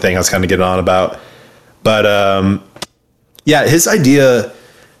was the only thing I was kind of getting on about. But yeah, his idea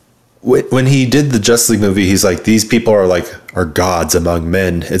when he did the Justice League movie, he's like, these people are gods among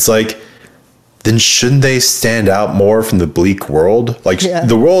men. It's like, then shouldn't they stand out more from the bleak world? Like,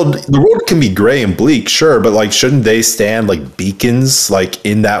 the world can be gray and bleak, sure, but like, shouldn't they stand like beacons, like,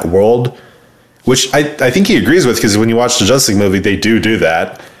 in that world? Which I think he agrees with, because when you watch the Justice League movie, they do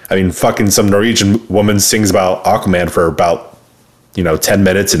that. I mean, fucking some Norwegian woman sings about Aquaman for about, 10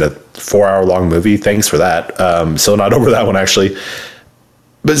 minutes in a 4-hour long movie. Thanks for that. Still not over that one, actually.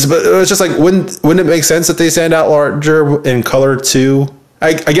 But it's just like, wouldn't it make sense that they stand out larger in color too?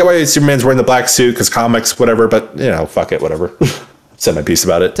 I get why Superman's wearing the black suit because comics, whatever, but, fuck it, whatever. Said my piece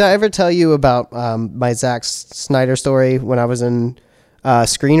about it. Did I ever tell you about my Zack Snyder story when I was in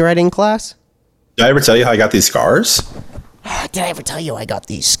screenwriting class? Did I ever tell you how I got these scars? Did I ever tell you I got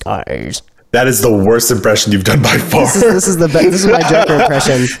these scars? That is the worst impression you've done by far. This is my Joker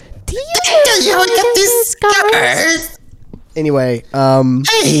impression. Did I tell you I got these scars? Anyway,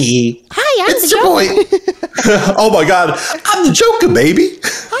 hey, hi, I'm it's your boy. Oh my God, I'm the Joker, baby.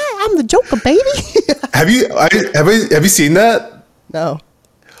 Hi, I'm the Joker, baby. Have you seen that? No.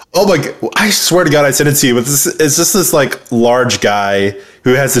 Oh my God, I swear to God, I sent it to you. But it's just this like large guy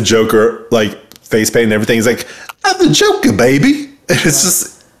who has the Joker like face paint and everything. He's like, I'm the Joker, baby. And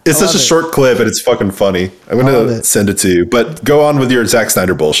it's such a short clip, and it's fucking funny. I'm gonna send it to you. But go on with your Zack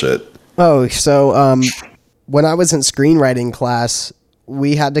Snyder bullshit. Oh, so when I was in screenwriting class,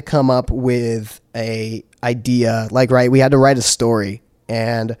 we had to come up with a idea. We had to write a story,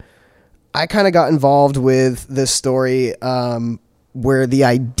 and I kind of got involved with this story where the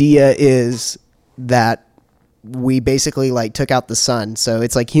idea is that we basically like took out the sun. So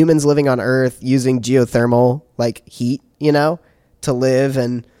it's like humans living on Earth using geothermal like heat, to live,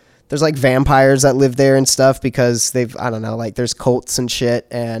 and there's like vampires that live there and stuff because there's cults and shit.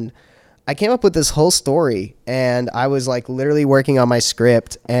 And I came up with this whole story, and I was like literally working on my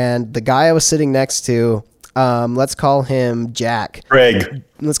script, and the guy I was sitting next to, let's call him Jack. Greg.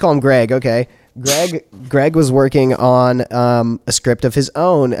 Let's call him Greg. Okay. Greg was working on a script of his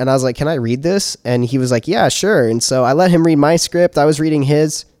own, and I was like, can I read this? And he was like, yeah, sure. And so I let him read my script. I was reading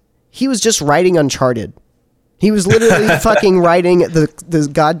his. He was just writing Uncharted. He was literally fucking writing the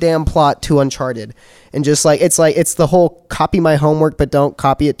goddamn plot to Uncharted. And just it's the whole copy my homework, but don't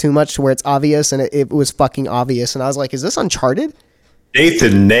copy it too much to where it's obvious. And it was fucking obvious. And I was like, is this Uncharted?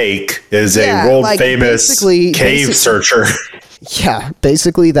 Nathan Nake is a world famous cave searcher. Yeah,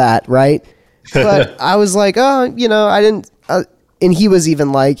 basically that, right? But I was like, I didn't. And he was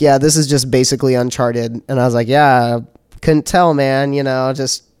even like, yeah, this is just basically Uncharted. And I was like, yeah, couldn't tell, man,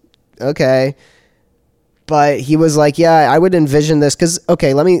 just okay. But he was like, yeah, I would envision this because,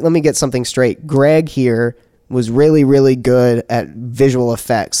 okay, let me get something straight. Greg here was really, really good at visual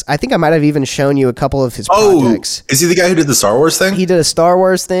effects. I think I might have even shown you a couple of his projects. Is he the guy who did the Star Wars thing? He did a Star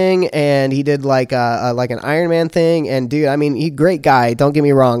Wars thing, and he did like an Iron Man thing. And dude, I mean, great guy. Don't get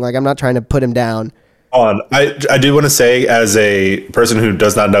me wrong. Like, I'm not trying to put him down. I do want to say, as a person who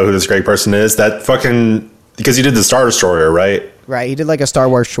does not know who this great person is, that fucking, because he did the Star Destroyer, right? Right, he did like a Star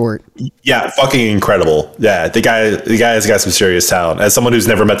Wars short. Yeah, fucking incredible. Yeah, the guy has got some serious talent. As someone who's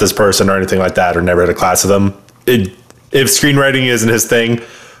never met this person or anything like that, or never had a class with him, if screenwriting isn't his thing,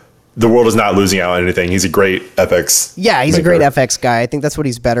 the world is not losing out on anything. He's a great FX. Yeah, he's a great FX guy. I think that's what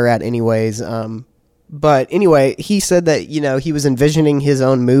he's better at, anyways. But anyway, he said that he was envisioning his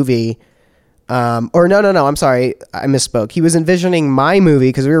own movie. Or no, I'm sorry, I misspoke. He was envisioning my movie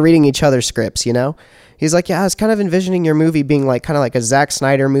because we were reading each other's scripts. He's like, yeah, I was kind of envisioning your movie being like kind of like a Zack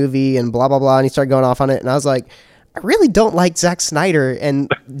Snyder movie and blah, blah, blah. And he started going off on it. And I was like, I really don't like Zack Snyder. And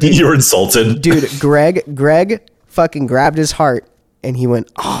dude, you were insulted. Dude, Greg fucking grabbed his heart and he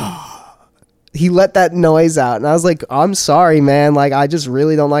went, oh, he let that noise out. And I was like, I'm sorry, man. Like, I just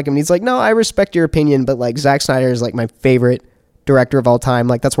really don't like him. And he's like, no, I respect your opinion. But like Zack Snyder is like my favorite director of all time.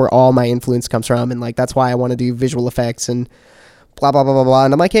 Like, that's where all my influence comes from. And like, that's why I want to do visual effects and blah, blah, blah, blah, blah.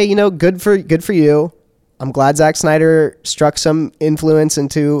 And I'm like, hey, good for you. I'm glad Zack Snyder struck some influence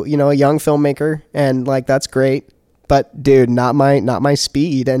into, a young filmmaker, and like, that's great. But dude, not my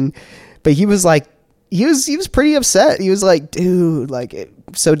speed. But he was like, he was pretty upset. He was like, dude, like, it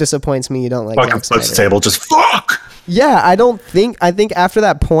so disappoints me you don't like fucking flips the table, just fuck. Yeah, I think after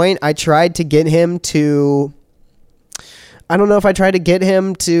that point, I tried to get him to, I don't know if I tried to get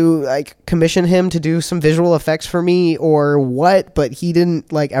him to like commission him to do some visual effects for me or what, but he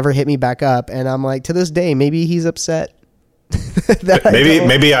didn't like ever hit me back up. And I'm like, to this day, maybe he's upset.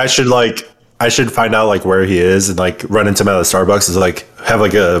 maybe I should find out like where he is and like run into him at the Starbucks and like have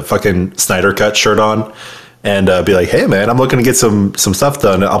like a fucking Snyder Cut shirt on and be like, hey man, I'm looking to get some stuff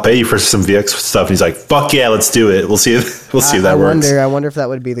done. I'll pay you for some VX stuff. And he's like, fuck yeah, let's do it. We'll see if that works. I wonder if that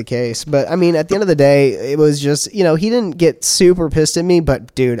would be the case. But I mean, at the end of the day, it was just, he didn't get super pissed at me,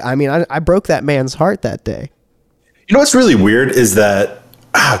 but dude, I mean, I broke that man's heart that day. You know what's really weird is that,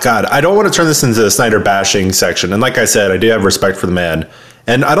 God, I don't want to turn this into a Snyder bashing section. And like I said, I do have respect for the man.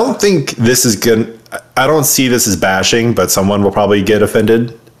 And I don't think this is good. I don't see this as bashing, but someone will probably get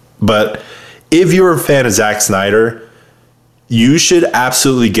offended. But if you're a fan of Zack Snyder, you should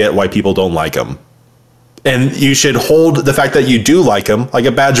absolutely get why people don't like him. And you should hold the fact that you do like him like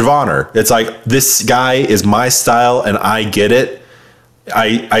a badge of honor. It's like, this guy is my style and I get it.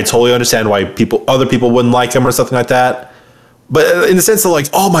 I totally understand why other people wouldn't like him or something like that. But in the sense of like,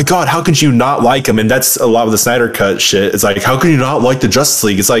 oh my God, how could you not like him? And that's a lot of the Snyder Cut shit. It's like, how can you not like the Justice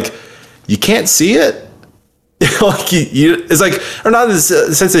League? It's like, you can't see it. Like it's like, or not in the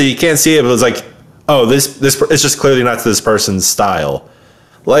sense that you can't see it, but it's like, oh, this it's just clearly not this person's style.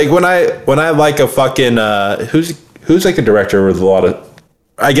 Like when I like a fucking who's like a director with a lot of,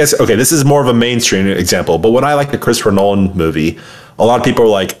 I guess, okay, this is more of a mainstream example, but when I like a Christopher Nolan movie, a lot of people are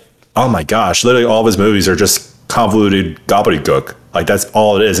like, oh my gosh, literally all of his movies are just convoluted gobbledygook. Like that's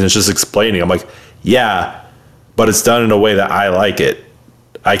all it is, and it's just explaining. I'm like, yeah, but it's done in a way that I like it.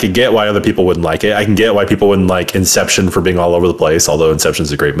 I could get why other people wouldn't like it. I can get why people wouldn't like Inception for being all over the place, although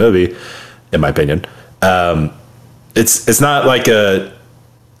Inception's a great movie, in my opinion. It's not like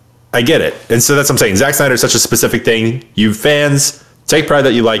I get it. And so that's what I'm saying. Zack Snyder is such a specific thing. You fans, take pride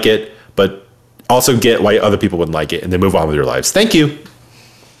that you like it, but also get why other people wouldn't like it, and then move on with your lives. Thank you.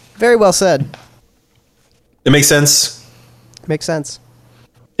 Very well said. It makes sense. Makes sense.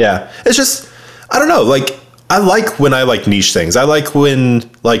 Yeah. It's just, I don't know, like, I like when I like niche things. I like when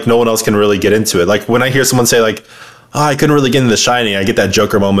like no one else can really get into it. Like when I hear someone say like, oh, I couldn't really get into The Shining, I get that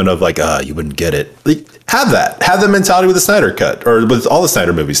Joker moment of like, you wouldn't get it. Like, have the mentality with the Snyder Cut or with all the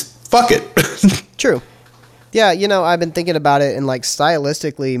Snyder movies. Fuck it. True. Yeah, I've been thinking about it, and like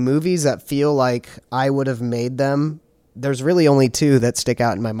stylistically, movies that feel like I would have made them, there's really only two that stick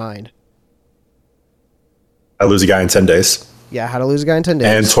out in my mind. How to Lose a Guy in 10 Days. Yeah, How to Lose a Guy in 10 Days.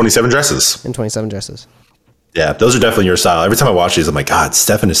 And 27 Dresses. And 27 Dresses. Yeah, those are definitely your style. Every time I watch these, I'm like, God,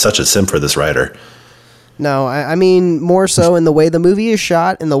 Stefan is such a sim for this writer. No, I mean more so in the way the movie is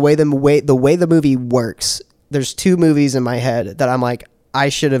shot and the way the movie works. There's two movies in my head that I'm like, I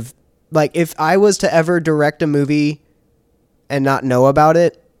should have, like, if I was to ever direct a movie and not know about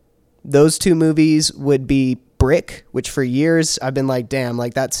it, those two movies would be Brick, which for years I've been like, damn,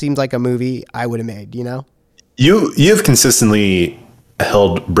 like that seems like a movie I would have made, You've consistently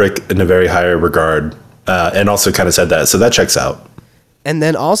held Brick in a very high regard, and also kind of said that, so that checks out. And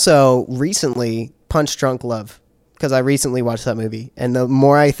then also recently, Punch Drunk Love, because I recently watched that movie, and the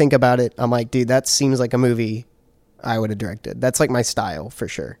more I think about it, I'm like, dude, that seems like a movie I would have directed. That's like my style for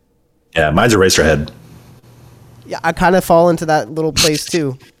sure. Yeah, mine's Eraserhead. Yeah, I kind of fall into that little place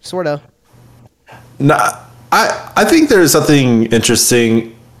too, sort of. Nah, I think there's something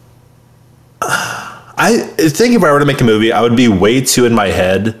interesting. I think if I were to make a movie, I would be way too in my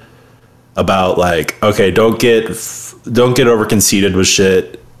head about like, okay, don't get over conceited with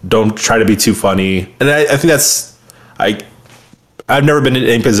shit. Don't try to be too funny. And I think that's I've never been in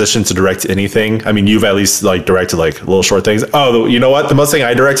any position to direct anything. I mean, you've at least like directed like little short things. Oh, you know what? The most thing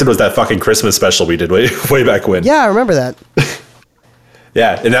I directed was that fucking Christmas special we did way back when. Yeah, I remember that.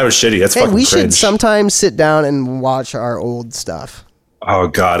 Yeah, and that was shitty. That's fucking we cringe. Should sometimes sit down and watch our old stuff. Oh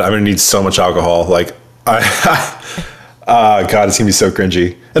God, I'm gonna need so much alcohol. Like, God, it's gonna be so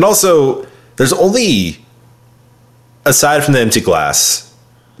cringy. And also, there's only, aside from the empty glass,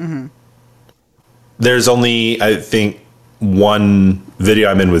 there's only, I think, one video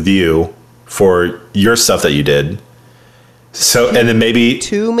I'm in with you for your stuff that you did. So, and then maybe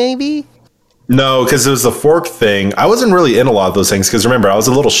two, maybe. No, because it was the fork thing. I wasn't really in a lot of those things because remember, I was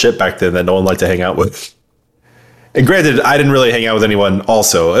a little shit back then that no one liked to hang out with. And granted, I didn't really hang out with anyone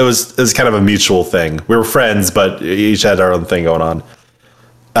also. It was kind of a mutual thing. We were friends, but each had our own thing going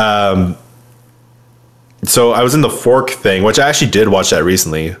on. So I was in the fork thing, which I actually did watch that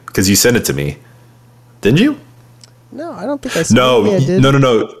recently because you sent it to me. Didn't you? No, I don't think I sent it.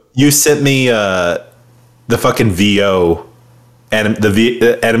 No. You sent me the fucking VO, anime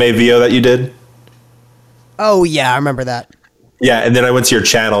VO that you did. Oh, yeah, I remember that. Yeah, and then I went to your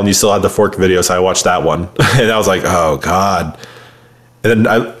channel and you still had the fork video, so I watched that one. And I was like, oh, God. And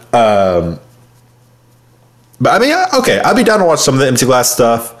then but I mean, okay, I'd be down to watch some of the empty glass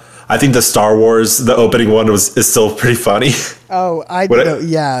stuff. I think the Star Wars, the opening one is still pretty funny. Oh,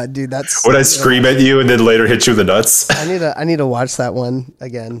 yeah, dude, that's... When I scream at you and then later hit you in the nuts. I need to watch that one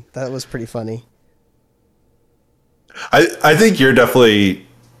again. That was pretty funny. I think you're definitely...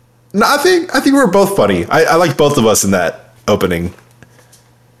 No, I think we're both funny. I like both of us in that opening.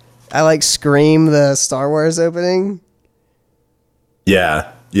 I like Scream, the Star Wars opening.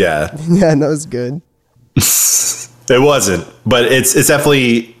 Yeah. Yeah, that was good. It wasn't, but it's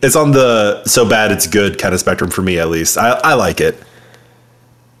definitely, it's on the so bad it's good kind of spectrum for me, at least. I like it.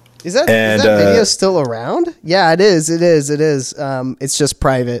 Is that video still around? Yeah, it is. It's just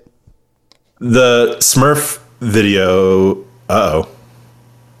private. The Smurf video. Uh-oh.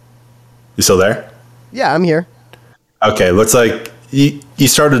 You still there? Yeah, I'm here. Okay, looks like you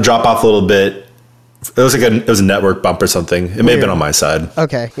started to drop off a little bit. It was like it was a network bump or something. It may have been on my side.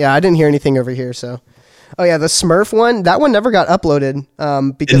 Okay, yeah, I didn't hear anything over here, so. Oh yeah, the Smurf one, that one never got uploaded.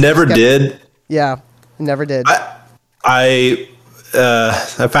 Because it never did. Yeah, it never did. I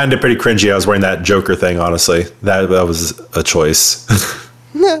found it pretty cringy. I was wearing that Joker thing. Honestly, that was a choice.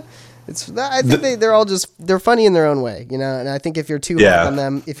 Yeah, I think they're all they're funny in their own way, you know. And I think if you're too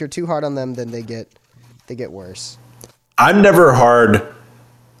hard on them, then they get worse. I'm never hard.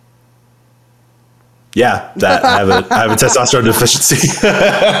 Yeah, that I have a testosterone deficiency.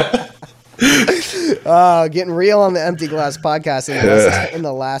 Getting real on the Empty Glass podcast in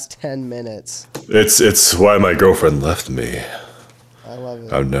the last 10 minutes. It's why my girlfriend left me. I love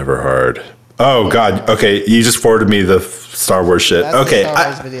it. I'm never hard. Oh God. Okay, you just forwarded me the Star Wars shit. That's okay, the Star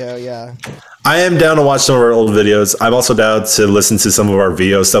Wars video. Yeah. I am down to watch some of our old videos. I'm also down to listen to some of our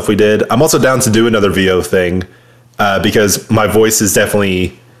VO stuff we did. I'm also down to do another VO thing because my voice is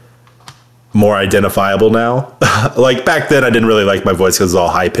definitely more identifiable now. Like back then I didn't really like my voice because it was all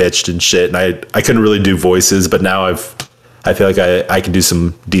high pitched and shit, and I couldn't really do voices, but now I feel like I can do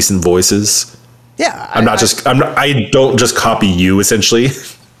some decent voices. Yeah. I don't just copy you essentially.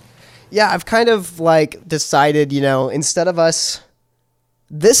 Yeah, I've kind of like decided, you know, instead of us,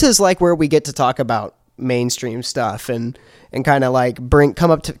 this is like where we get to talk about mainstream stuff and kind of like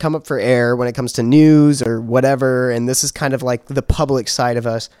come up for air when it comes to news or whatever, and this is kind of like the public side of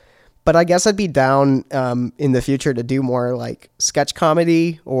us. But I guess I'd be down in the future to do more like sketch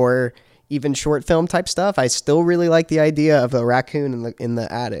comedy or even short film type stuff. I still really like the idea of the raccoon in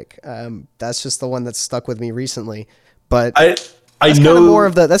the attic. That's just the one that's stuck with me recently. But that's kind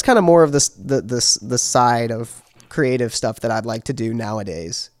of more of the side of creative stuff that I'd like to do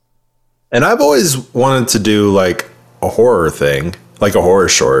nowadays. And I've always wanted to do like a horror thing, like a horror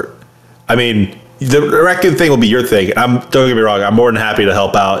short. I mean, the raccoon thing will be your thing. Don't get me wrong. I'm more than happy to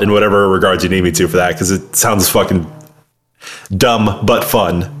help out in whatever regards you need me to for that because it sounds fucking dumb but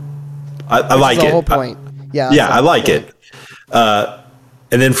fun. I like it. The whole point. Yeah, I like it. And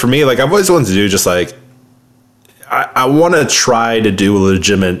then for me, like I've always wanted to do just like I want to try to do a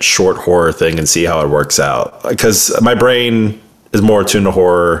legitimate short horror thing and see how it works out. Because my brain is more attuned to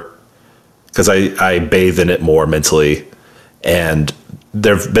horror because I bathe in it more mentally. And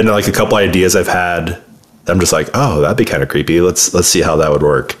there've been like a couple ideas I've had. I'm just like, oh, that'd be kind of creepy. Let's see how that would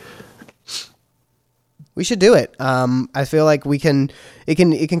work. We should do it. I feel like it can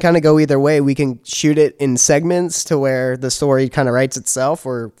kind of go either way. We can shoot it in segments to where the story kind of writes itself,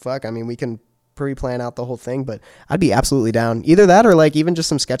 or we can pre-plan out the whole thing, but I'd be absolutely down. Either that or like even just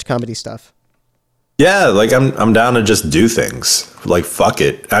some sketch comedy stuff. Yeah, like I'm down to just do things. Like fuck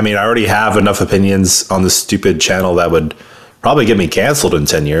it. I mean, I already have enough opinions on this stupid channel that would probably get me canceled in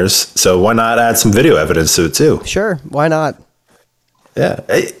 10 years. So why not add some video evidence to it too? Sure, why not? Yeah.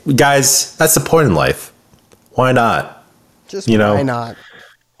 Hey, guys, that's the point in life. Why not? Just why not?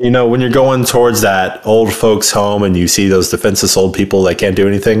 When you're going towards that old folks home and you see those defenseless old people that can't do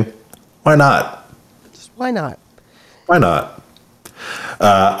anything, why not? Just why not? Why not?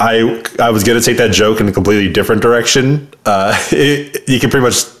 I was going to take that joke in a completely different direction. You can pretty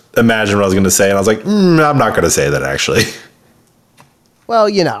much imagine what I was going to say. And I was like, I'm not going to say that actually. Well,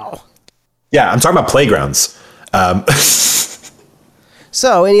 Yeah, I'm talking about playgrounds.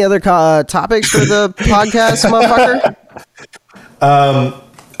 So, any other topics for the podcast, motherfucker?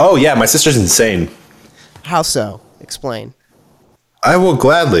 Oh, yeah, my sister's insane. How so? Explain. I will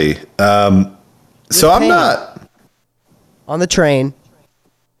gladly. So I'm not... On the train.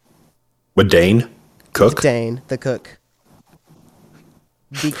 With Dane? Cook? With Dane, the cook.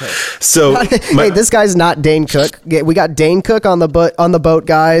 The cook. So... hey, this guy's not Dane Cook. We got Dane Cook on the boat,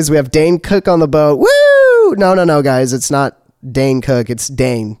 guys. We have Dane Cook on the boat. Woo! No, guys. It's not Dane Cook. It's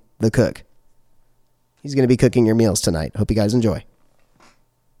Dane, the cook. He's going to be cooking your meals tonight. Hope you guys enjoy.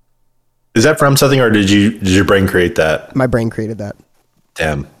 Is that from something, or did your brain create that? My brain created that.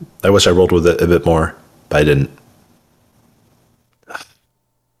 Damn. I wish I rolled with it a bit more, but I didn't.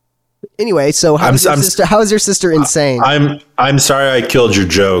 Anyway, so how is your sister insane? I'm sorry I killed your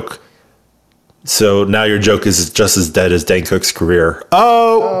joke. So now your joke is just as dead as Dane Cook's career.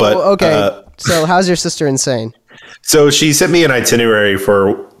 But okay. So how's your sister insane? So she sent me an itinerary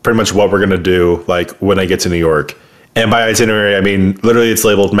for pretty much what we're going to do, like when I get to New York. And by itinerary, I mean, literally it's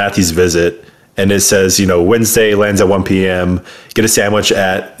labeled Matthew's Visit. And it says, Wednesday lands at 1 p.m. Get a sandwich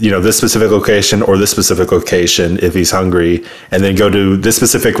at, this specific location or this specific location if he's hungry. And then go to this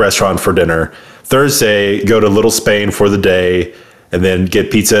specific restaurant for dinner. Thursday, go to Little Spain for the day. And then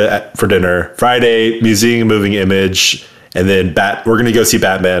get pizza for dinner. Friday, Museum Moving Image. And then we're going to go see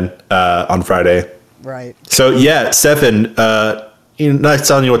Batman on Friday. Right. So, yeah, Stefan, not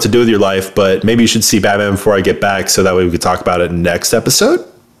telling you what to do with your life, but maybe you should see Batman before I get back so that way we could talk about it next episode.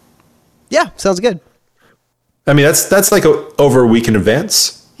 Yeah, sounds good. I mean, that's like over a week in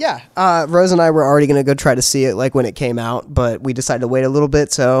advance. Yeah. Rose and I were already going to go try to see it like when it came out, but we decided to wait a little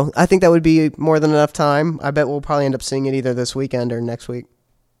bit. So I think that would be more than enough time. I bet we'll probably end up seeing it either this weekend or next week.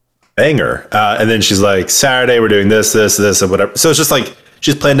 Banger. And then she's like, Saturday, we're doing this, and whatever. So it's just like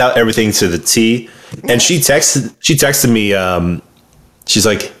she's planned out everything to the T. And she texted me. She's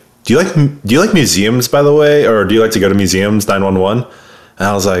like, do you like museums, by the way? Or do you like to go to museums, 911? And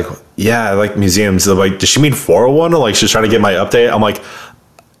I was like, yeah, I like museums. They're like, does she mean 401? Or like she's trying to get my update? I'm like,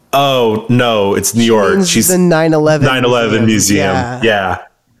 oh, no, it's New York. She's the 9/11 museum. Yeah.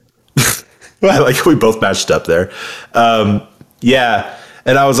 Like we both matched up there. Yeah.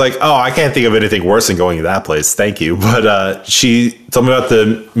 And I was like, oh, I can't think of anything worse than going to that place. Thank you. But she told me about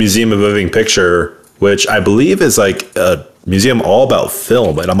the Museum of Moving Picture, which I believe is like a museum all about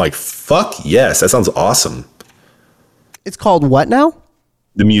film. And I'm like, fuck yes, that sounds awesome. It's called what now?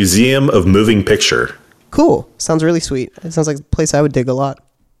 The Museum of Moving Picture. Cool. Sounds really sweet. It sounds like a place I would dig a lot.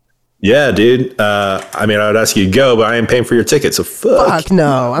 Yeah, dude. I mean, I would ask you to go, but I am paying for your ticket, so fuck. Fuck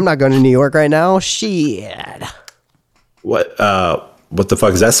no. I'm not going to New York right now. Shit. What the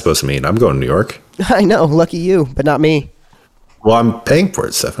fuck is that supposed to mean? I'm going to New York. I know. Lucky you, but not me. Well, I'm paying for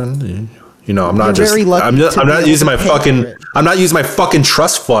it, Stefan. I'm not I'm not using my fucking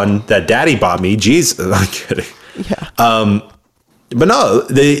trust fund that Daddy bought me. Jeez, I'm kidding. Yeah. But no,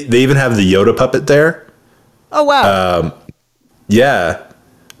 they even have the Yoda puppet there. Oh wow. Yeah.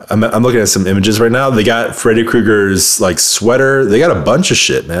 I'm looking at some images right now. They got Freddy Krueger's like sweater. They got a bunch of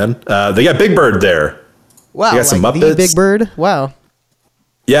shit, man. They got Big Bird there. Wow. They got some Muppets. Big Bird. Wow.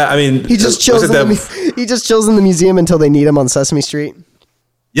 Yeah, I mean, he just chills in the museum until they need him on Sesame Street.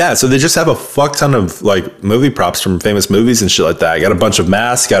 Yeah, so they just have a fuck ton of like movie props from famous movies and shit like that. I got a bunch of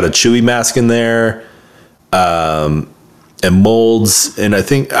masks, got a Chewie mask in there, and molds. And I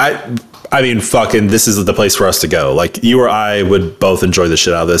think I mean, fucking, this is the place for us to go. Like you or I would both enjoy the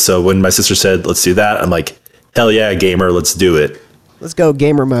shit out of this. So when my sister said, let's do that, I'm like, Hell yeah, gamer, let's do it. Let's go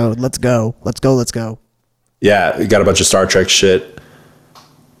gamer mode. Let's go. Yeah, we got a bunch of Star Trek shit.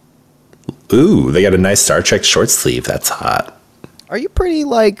 Ooh, they got a nice Star Trek short sleeve. That's hot. Are you pretty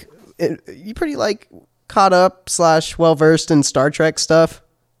caught up / well versed in Star Trek stuff?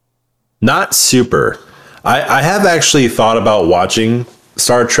 Not super. I have actually thought about watching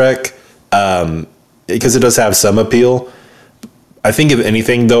Star Trek because it does have some appeal. I think if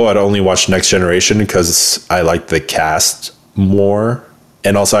anything, though, I'd only watch Next Generation because I like the cast more.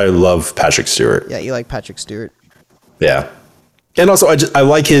 And also, I love Patrick Stewart. Yeah, you like Patrick Stewart. Yeah. And also, I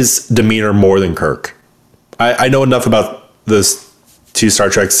like his demeanor more than Kirk. I know enough about this two Star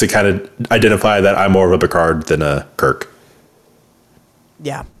Treks to kind of identify that I'm more of a Picard than a Kirk.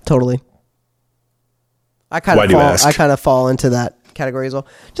 Yeah, totally. I kind of fall into that category as well.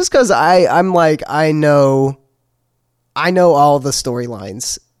 Just because I'm like, I know all the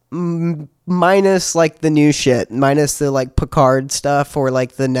storylines. Minus like the new shit, minus the like Picard stuff or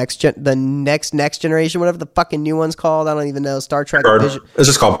like the next generation, whatever the fucking new one's called. I don't even know. Star Trek. It's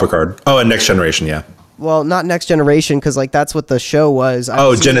just called Picard. Oh, and Next Generation, yeah. Well, not Next Generation because like that's what the show was.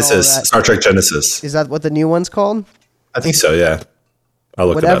 Genesis, Star Trek Genesis. Is that what the new one's called? I think so. Yeah. I'll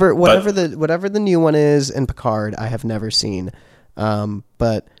look whatever the new one is in Picard, I have never seen,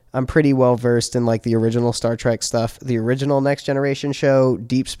 but I'm pretty well versed in like the original Star Trek stuff, the original Next Generation show,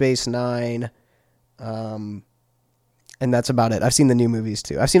 Deep Space Nine, and that's about it. I've seen the new movies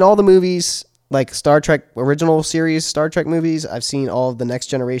too. I've seen all the movies, like Star Trek original series Star Trek movies. I've seen all of the Next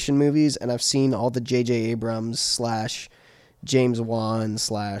Generation movies, and I've seen all the J.J. Abrams / James Wan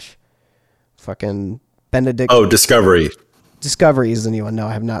 / fucking Benedict. Oh, Discovery. Discovery is the new one. No,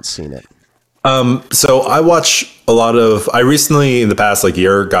 I have not seen it. So I watch a lot of. I recently, in the past like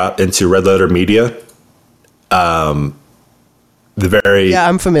year, got into Red Letter Media. I'm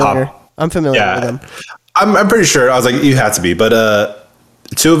familiar. I'm familiar with them. I'm pretty sure. I was like, you had to be, but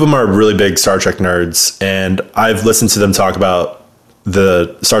two of them are really big Star Trek nerds, and I've listened to them talk about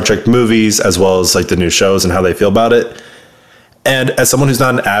the Star Trek movies as well as like the new shows and how they feel about it. And as someone who's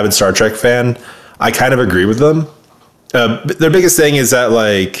not an avid Star Trek fan, I kind of agree with them. Their biggest thing is that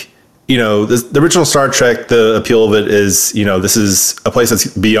like. You know, the original Star Trek, the appeal of it is, you know, this is a place that's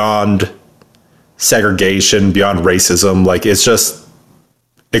beyond segregation, beyond racism. Like, it's just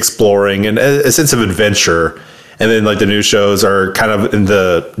exploring and a sense of adventure. And then, like, the new shows are kind of in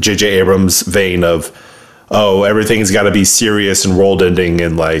the J.J. Abrams vein of, oh, everything's got to be serious and world ending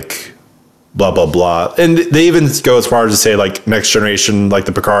and, like, blah, blah, blah. And they even go as far as to say, like, Next Generation, like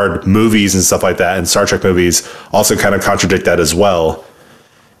the Picard movies and stuff like that, and Star Trek movies also kind of contradict that as well.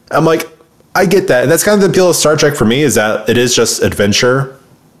 I'm like, I get that. And that's kind of the appeal of Star Trek for me, is that it is just adventure.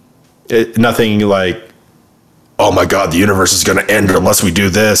 Nothing like, oh my God, the universe is going to end unless we do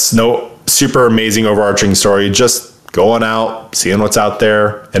this. No super amazing overarching story. Just going out, seeing what's out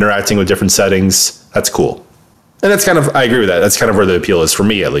there, interacting with different settings. That's cool. And that's kind of, I agree with that. That's kind of where the appeal is for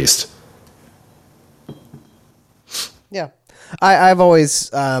me, at least. Yeah. I've always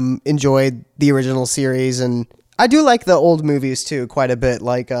enjoyed the original series, and I do like the old movies too quite a bit.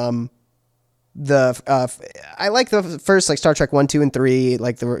 Like I like the first like Star Trek 1, 2, and 3,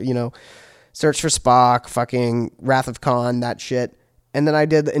 like the Search for Spock, fucking Wrath of Khan, that shit. And then I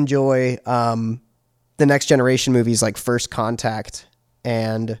did enjoy the Next Generation movies like First Contact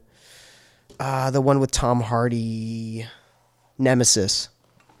and the one with Tom Hardy, Nemesis.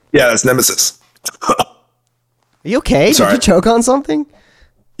 Yeah, that's Nemesis. Are you okay? Sorry. Did you choke on something?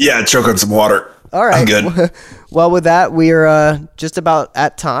 Yeah, choke on some water. All right. I'm good. Well, with that, we're just about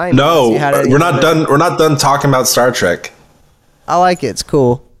at time. No, we're not done. We're not done talking about Star Trek. I like it. It's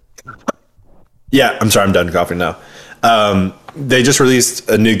cool. Yeah, I'm sorry. I'm done coughing now. They just released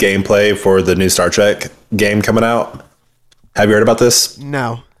a new gameplay for the new Star Trek game coming out. Have you heard about this?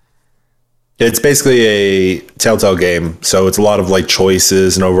 No. It's basically a Telltale game, so it's a lot of like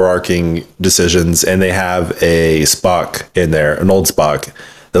choices and overarching decisions, and they have a Spock in there, an old Spock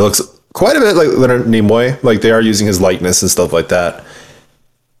that looks quite a bit like Leonard Nimoy. Like, they are using his likeness and stuff like that.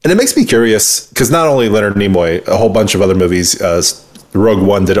 And it makes me curious, because not only Leonard Nimoy, a whole bunch of other movies, Rogue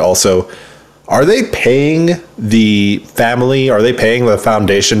One did it also. Are they paying the family? Are they paying the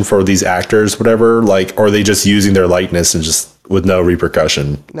foundation for these actors, whatever? Like, or are they just using their likeness and just with no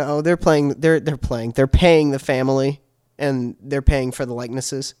repercussion? No, they're playing. They're paying the family, and they're paying for the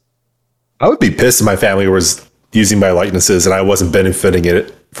likenesses. I would be pissed if my family was using my likenesses and I wasn't benefiting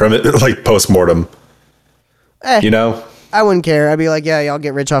from it, like post-mortem. You know? I wouldn't care. I'd be like, yeah, y'all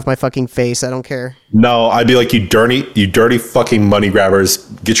get rich off my fucking face. I don't care. No, I'd be like, you dirty fucking money grabbers.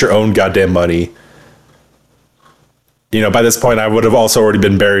 Get your own goddamn money. You know, by this point, I would have also already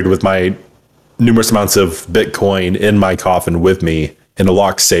been buried with my numerous amounts of Bitcoin in my coffin with me in a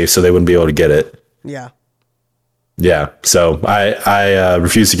locked safe so they wouldn't be able to get it. Yeah. Yeah. So I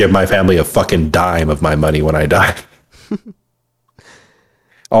refuse to give my family a fucking dime of my money when I die.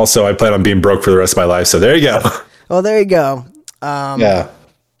 Also, I plan on being broke for the rest of my life. So there you go. Well, there you go. Yeah.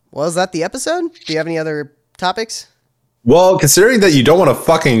 Well, is that the episode? Do you have any other topics? Well, considering that you don't want to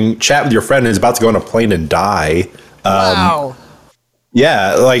fucking chat with your friend who's about to go on a plane and die. Wow.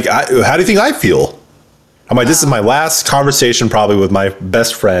 Yeah. Like, how do you think I feel? I'm like, this is my last conversation probably with my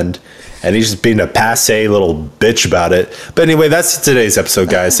best friend. And he's just being a passe little bitch about it. But anyway, that's today's episode,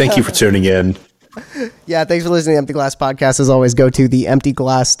 guys. Thank you for tuning in. Yeah, thanks for listening to the Empty Glass Podcast. As always, go to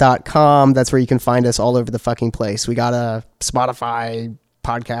theemptyglass.com. That's where you can find us all over the fucking place. We got a Spotify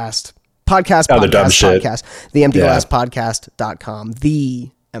podcast, other dumb shit. theemptyglasspodcast.com.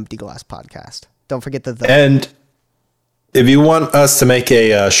 The Empty Glass Podcast. Don't forget the. And if you want us to make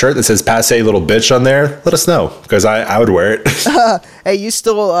a shirt that says passe little bitch on there, let us know, because I would wear it. Hey, you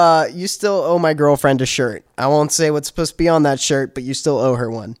still owe my girlfriend a shirt. I won't say what's supposed to be on that shirt, but you still owe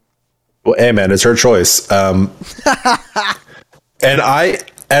her one. Well, hey, man, it's her choice. And I,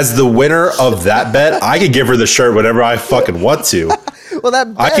 as the winner of that bet, I could give her the shirt whenever I fucking want to. Well,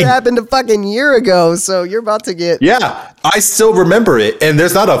 that bet happened a fucking year ago, so you're about to get... Yeah, I still remember it, and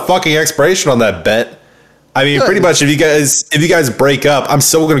there's not a fucking expiration on that bet. I mean, pretty much, if you guys break up, I'm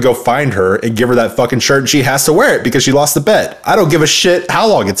still going to go find her and give her that fucking shirt, and she has to wear it because she lost the bet. I don't give a shit how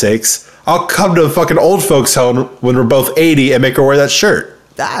long it takes. I'll come to a fucking old folks' home when we're both 80 and make her wear that shirt.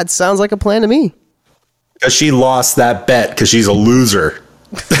 That sounds like a plan to me. Because she lost that bet because she's a loser.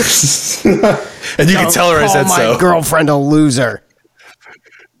 And you can tell her I said so. My girlfriend a loser.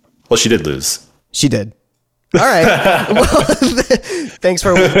 Well, she did lose. She did. All right. Well, thanks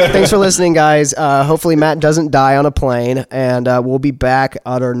for listening, guys. Hopefully Matt doesn't die on a plane, and we'll be back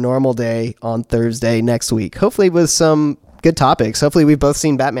on our normal day on Thursday next week. Hopefully with some good topics. Hopefully we've both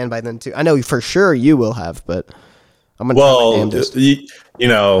seen Batman by then too. I know for sure you will have, but I'm gonna try my damnedest. You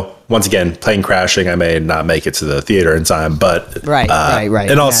know, once again, plane crashing, I may not make it to the theater in time, but right.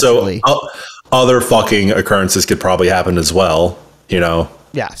 And also, other fucking occurrences could probably happen as well. You know.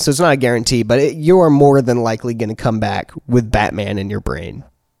 Yeah, so it's not a guarantee, but you are more than likely going to come back with Batman in your brain.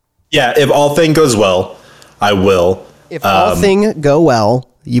 Yeah, if all thing goes well, I will. If all thing go well,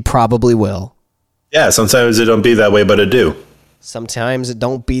 you probably will. Yeah, sometimes it don't be that way, but it do. Sometimes it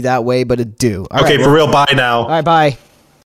don't be that way, but it do. All right, for real, bye now. All right, bye.